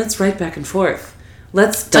like, let's write back and forth.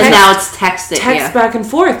 Let's text. But now it's texting. Text back and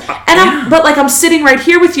forth, and I'm sitting right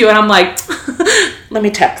here with you, and I'm like, let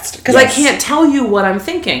me text because I can't tell you what I'm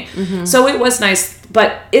thinking. So it was nice.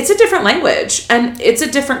 But it's a different language, and it's a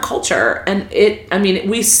different culture, and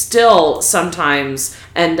we still sometimes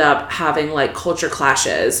end up having, like, culture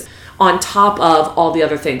clashes on top of all the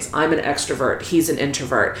other things. I'm an extrovert. He's an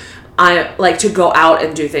introvert. I like to go out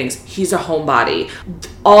and do things. He's a homebody.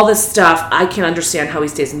 All this stuff, I can understand how he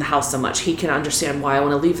stays in the house so much. He can understand why I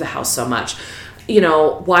want to leave the house so much.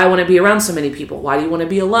 Why I want to be around so many people. Why do you want to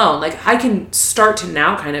be alone? Like, I can start to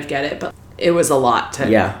now kind of get it, but it was a lot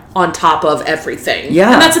to on top of everything.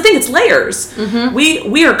 Yeah. And that's the thing. It's layers. Mm-hmm.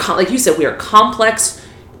 We are, like you said, we are complex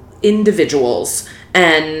individuals.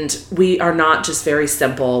 And we are not just very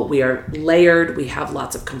simple. We are layered. We have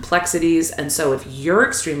lots of complexities. And so if you're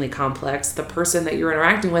extremely complex, the person that you're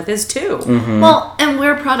interacting with is too. Mm-hmm. Well, and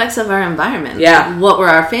we're products of our environment. Yeah. What were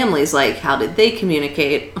our families like? How did they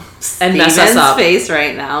communicate? And mess us up. Face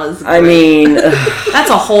right now is great. I mean... That's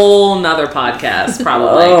a whole nother podcast,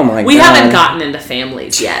 probably. Oh my God. We haven't gotten into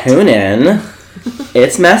families yet. Tune in.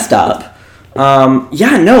 It's messed up.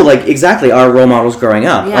 Exactly, our role models growing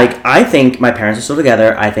up. Yeah. Like, I think my parents are still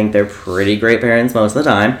together. I think they're pretty great parents most of the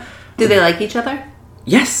time. Do they like each other?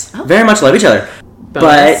 Yes, very much love each other.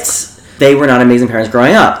 Bonus. But they were not amazing parents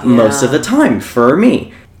growing up most of the time for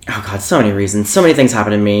me. Oh God, so many reasons. So many things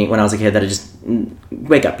happened to me when I was a kid that I just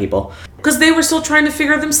wake up people. Because they were still trying to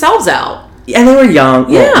figure themselves out. And they were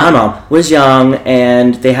young. Yeah. Well, my mom was young,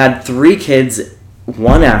 and they had 3 kids,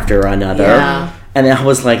 one after another. Yeah. And I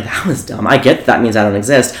was like, that was dumb. I get that means I don't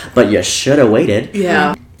exist, but you should have waited.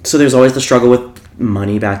 Yeah. So there's always the struggle with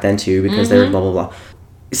money back then, too, because they were blah, blah, blah.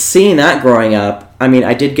 Seeing that growing up, I mean,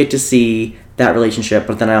 I did get to see that relationship,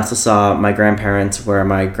 but then I also saw my grandparents, where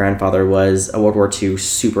my grandfather was a World War II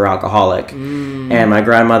super alcoholic. And my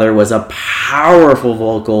grandmother was a powerful,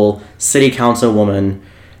 vocal city council woman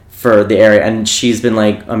for the area. And she's been,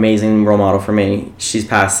 like, amazing role model for me. She's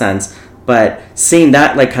passed since. But seeing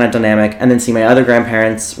that, like, kind of dynamic, and then seeing my other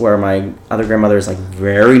grandparents, where my other grandmother is, like,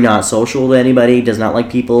 very not social to anybody, does not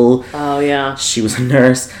like people. Oh, yeah. She was a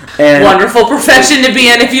nurse. And wonderful profession to be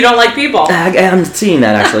in if you don't like people. I'm seeing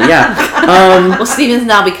that, actually, yeah. Well, Steven's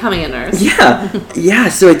now becoming a nurse. Yeah,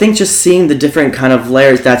 so I think just seeing the different kind of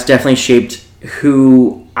layers, that's definitely shaped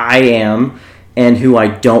who I am and who I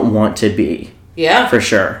don't want to be. Yeah. For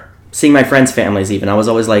sure. Seeing my friends' families even, I was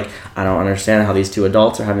always like, I don't understand how these 2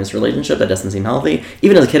 adults are having this relationship. That doesn't seem healthy.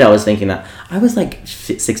 Even as a kid, I was thinking that. I was like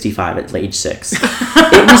 65 at age 6. It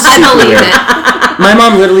was super weird. My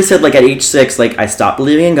mom literally said, like, at age 6, like, I stopped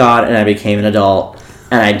believing in God and I became an adult.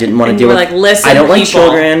 And I didn't want to deal with... like, listen, I don't like people.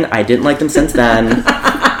 children. I didn't like them since then.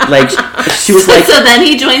 Like, she was like... So then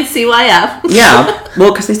he joined CYF. Yeah.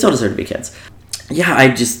 Well, because they still deserve to be kids. Yeah,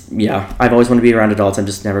 I've always wanted to be around adults. I've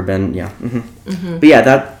just never been, But yeah,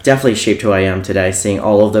 that definitely shaped who I am today, seeing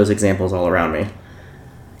all of those examples all around me.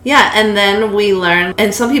 Yeah, and then we learn,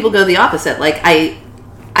 and some people go the opposite. Like, I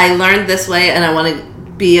learned this way, and I want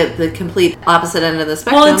to be at the complete opposite end of the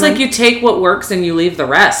spectrum. Well, it's like you take what works and you leave the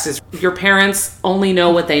rest. Your parents only know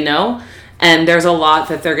what they know, and there's a lot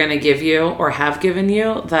that they're going to give you or have given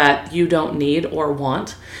you that you don't need or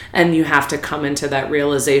want, and you have to come into that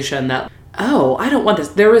realization that, oh, I don't want this.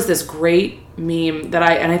 There was this great meme that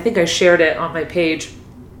I think I shared it on my page,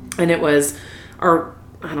 and it was,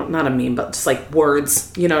 not a meme, but just like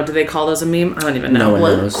words. Do they call those a meme? I don't even know. No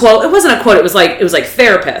one knows. Quote. It wasn't a quote. It was like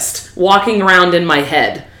therapist walking around in my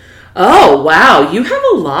head. Oh, wow, you have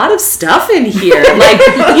a lot of stuff in here. Like,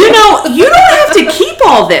 you don't have to keep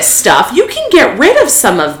all this stuff. You can get rid of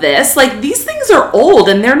some of this. Like, these things are old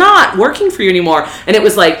and they're not working for you anymore. And it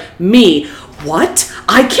was like, me. What?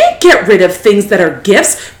 I can't get rid of things that are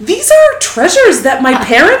gifts. These are treasures that my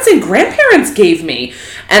parents and grandparents gave me.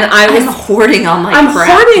 And I'm hoarding all my crap.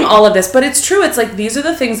 hoarding all of this. But it's true. It's like, these are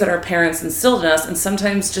the things that our parents instilled in us. And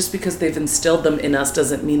sometimes just because they've instilled them in us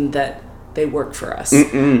doesn't mean that they work for us.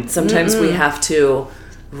 Sometimes we have to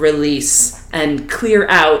release and clear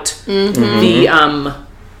out the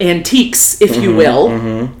antiques, if you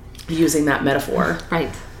will, using that metaphor.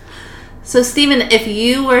 Right. So, Steven, if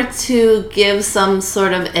you were to give some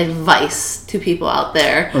sort of advice to people out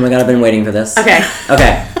there... Oh my God, I've been waiting for this. Okay.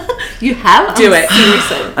 You have? Do it.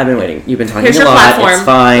 I've been waiting. You've been talking Here's a your lot. platform. It's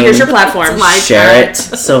fine. Here's your platform. Share it.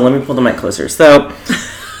 So let me pull the mic closer. So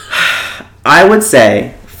I would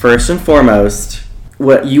say, first and foremost,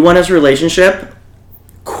 what you want is a relationship.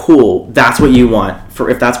 Cool. That's what you want.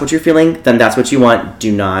 If that's what you're feeling, then that's what you want.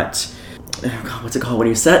 Do not... Oh God, what's it called when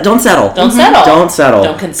you set? Don't settle. Don't settle. Don't settle.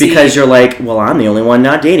 Don't concede. Because you're like, well, I'm the only one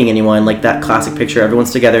not dating anyone. Like that classic picture, everyone's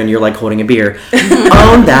together and you're like holding a beer.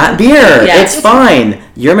 Own that beer. Yes. It's fine.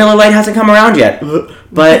 Your Miller Lite hasn't come around yet.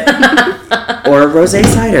 But or rosé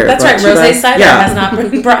cider. That's right. Rosé cider has not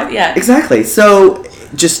been brought yet. Exactly. So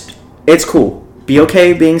just it's cool. Be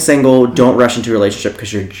okay being single. Don't rush into a relationship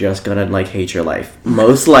because you're just gonna like hate your life.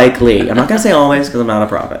 Most likely. I'm not gonna say always because I'm not a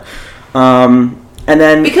prophet. And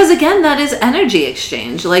then... Because, again, that is energy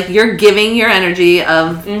exchange. Like, you're giving your energy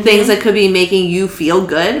of things that could be making you feel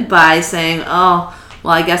good by saying, oh,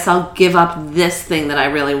 well, I guess I'll give up this thing that I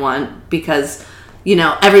really want because, you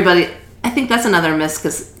know, everybody... I think that's another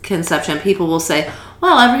misconception. People will say,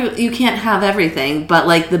 well, you can't have everything, but,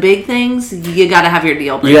 like, the big things, you got to have your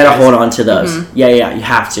deal breakers. You got to hold on to those. Yeah, you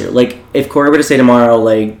have to. Like, if Corey were to say tomorrow,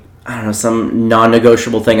 like, I don't know, some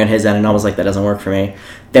non-negotiable thing on his end, and I was like, that doesn't work for me,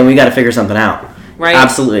 then we got to figure something out. Right.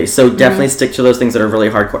 Absolutely. So definitely stick to those things that are really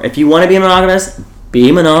hardcore. If you want to be monogamous,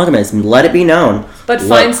 be monogamous. Let it be known. But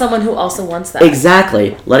find someone who also wants that.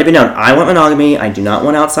 Exactly. Let it be known. I want monogamy. I do not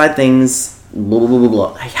want outside things. Blah, blah, blah, blah,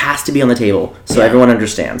 blah. It has to be on the table so everyone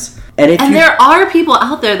understands. And there are people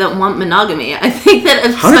out there that want monogamy. I think that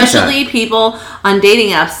especially 100%. People on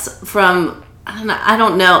dating apps from, I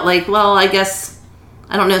don't know, like, well, I guess...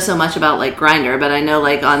 I don't know so much about, like, Grindr, but I know,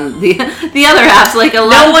 like, on the other apps, like, a lot...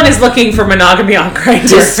 No one is looking for monogamy on Grindr.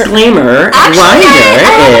 Disclaimer,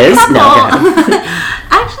 Grindr is...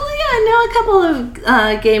 Actually, I know a couple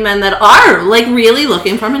of gay men that are, like, really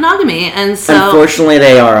looking for monogamy, and so... Unfortunately,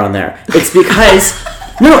 they are on there. It's because...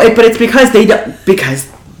 but it's because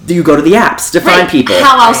because you go to the apps to find people.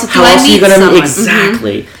 How else do I meet someone?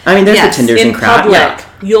 Exactly. I mean, there's the Tinders and crap. In public.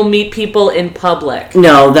 You'll meet people in public.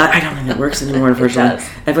 No, I don't think that works anymore, unfortunately.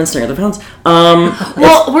 Everyone's staring at their phones.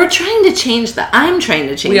 Well, we're trying to change that. I'm trying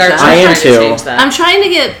to change that. I am too. I'm trying to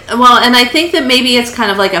get... Well, and I think that maybe it's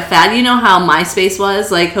kind of like a fad. You know how MySpace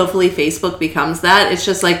was? Like, hopefully Facebook becomes that. It's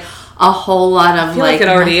just like... a whole lot of, I feel like it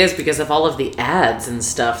already is because of all of the ads and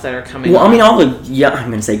stuff that are coming on. I mean, all the... Yeah, I'm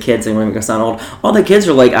going to say kids. I'm going to sound old. All the kids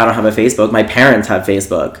are like, I don't have a Facebook. My parents have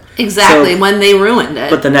Facebook. Exactly, when they ruined it.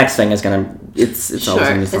 But the next thing is going to... It's always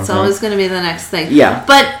going to be something. It's always going to be the next thing. Yeah.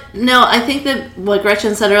 But, no, I think that what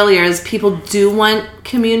Gretchen said earlier is people do want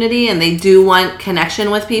community and they do want connection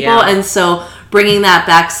with people. Yeah. And so bringing that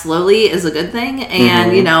back slowly is a good thing.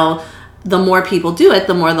 And, you know, the more people do it,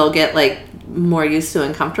 the more they'll get, like... more used to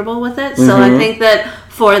and comfortable with it. So I think that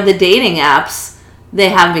for the dating apps, they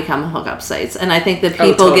have become hookup sites. And I think that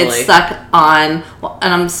people get stuck on,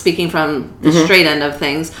 and I'm speaking from the straight end of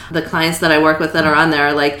things, the clients that I work with that are on there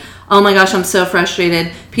are like, oh my gosh, I'm so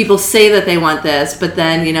frustrated. People say that they want this, but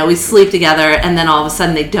then, you know, we sleep together and then all of a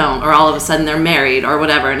sudden they don't, or all of a sudden they're married or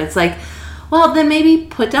whatever. And it's like, well, then maybe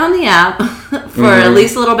put down the app for at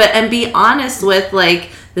least a little bit and be honest with,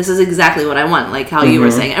 like, this is exactly what I want, like how you were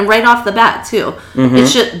saying. And right off the bat, too.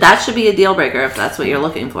 That should be a deal breaker if that's what you're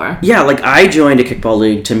looking for. Yeah, like I joined a kickball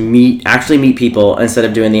league to actually meet people instead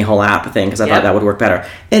of doing the whole app thing because I thought that would work better.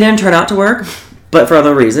 It didn't turn out to work, but for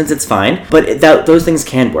other reasons, it's fine. But those things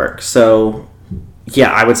can work. So,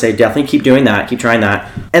 yeah, I would say definitely keep doing that. Keep trying that.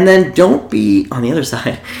 And then don't be on the other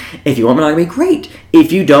side. If you want monogamy, great.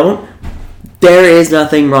 If you don't, there is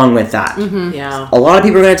nothing wrong with that. Yeah. A lot of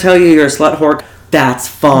people are going to tell you you're a slut whore. That's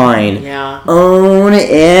fine. Yeah. Own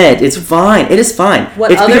it. It's fine. It is fine.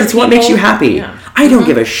 It's what makes you happy. Yeah. I don't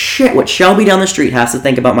give a shit what Shelby down the street has to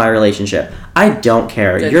think about my relationship. I don't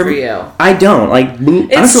care. Good for you. I don't. Like, I don't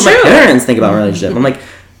care what my parents think about my relationship. I'm like,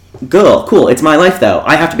 girl, cool. It's my life, though.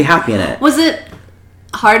 I have to be happy in it. Was it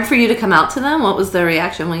hard for you to come out to them? What was their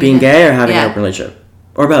reaction when being gay or having an open relationship?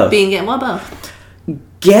 Or both? Being gay. Well, both.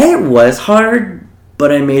 Gay was hard,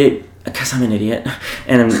 but I made it... Because I'm an idiot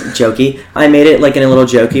and I'm jokey. I made it like in a little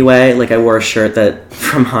jokey way. Like I wore a shirt that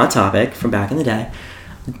from Hot Topic from back in the day.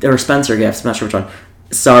 There were Spencer gifts. I'm not sure which one.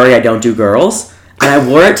 Sorry, I don't do girls. And I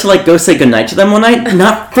wore it to like go say goodnight to them one night,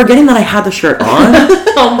 not forgetting that I had the shirt on.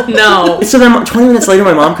 Oh no. So then 20 minutes later,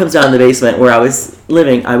 my mom comes down in the basement where I was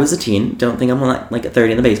living. I was a teen. Don't think I'm like at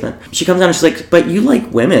 30 in the basement. She comes down and she's like, but you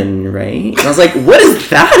like women, right? And I was like, what does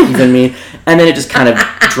that even mean? And then it just kind of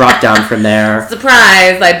dropped down from there.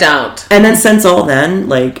 Surprise, I don't. And then since all then,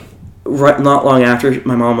 like, not long after,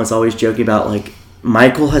 my mom was always joking about, like,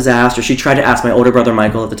 Michael has asked, or she tried to ask my older brother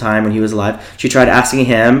Michael at the time when he was alive. She tried asking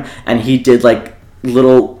him, and he did, like,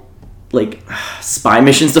 little, like, spy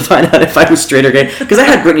missions to find out if I was straight or gay. Because I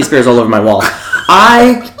had Britney Spears all over my wall.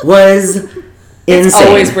 I was insane. It's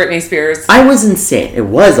always Britney Spears. I was insane. It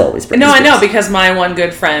was always Britney Spears. No, I know, because my one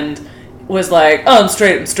good friend was like, oh, I'm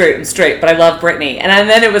straight, but I love Britney. And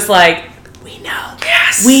then it was like, we know.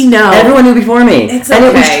 Yes. We know. Everyone knew before me. It's and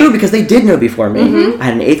okay. it was true because they did know before me. I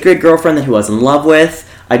had an 8th grade girlfriend who I was in love with.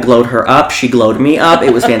 I glowed her up. She glowed me up.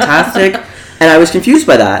 It was fantastic. And I was confused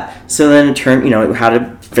by that. So then it turned, I had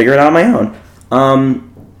to figure it out on my own.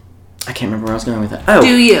 I can't remember where I was going with that. Oh.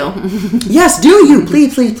 Do you? Yes, do you.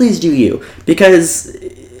 Please do you. Because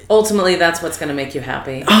ultimately, that's what's going to make you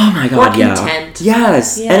happy. Oh my God, or content.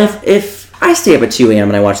 Yes. Yeah. And if I stay up at 2 a.m.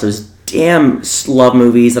 and I watch those damn love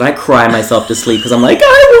movies and I cry myself to sleep because I'm like, I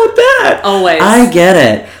want that. Always. I get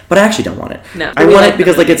it, but I actually don't want it. No, I want it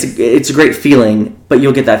because like it's a great feeling, but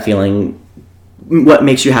you'll get that feeling. What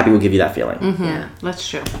makes you happy will give you that feeling. Mm-hmm. Yeah, that's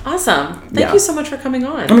true. Awesome. Thank you so much for coming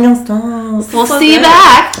on. We'll see you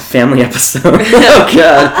back. Family episode. Oh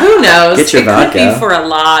God. Who knows? Get your vodka. Could be for a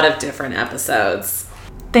lot of different episodes.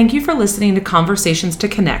 Thank you for listening to Conversations to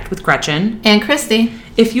Connect with Gretchen and Christy.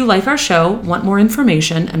 If you like our show, want more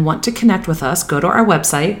information, and want to connect with us, go to our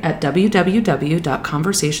website at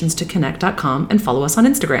www.conversationstoconnect.com and follow us on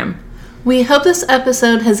Instagram. We hope this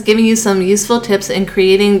episode has given you some useful tips in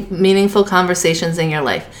creating meaningful conversations in your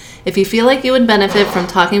life. If you feel like you would benefit from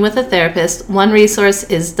talking with a therapist, one resource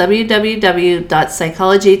is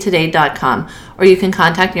www.psychologytoday.com, or you can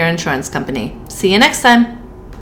contact your insurance company. See you next time.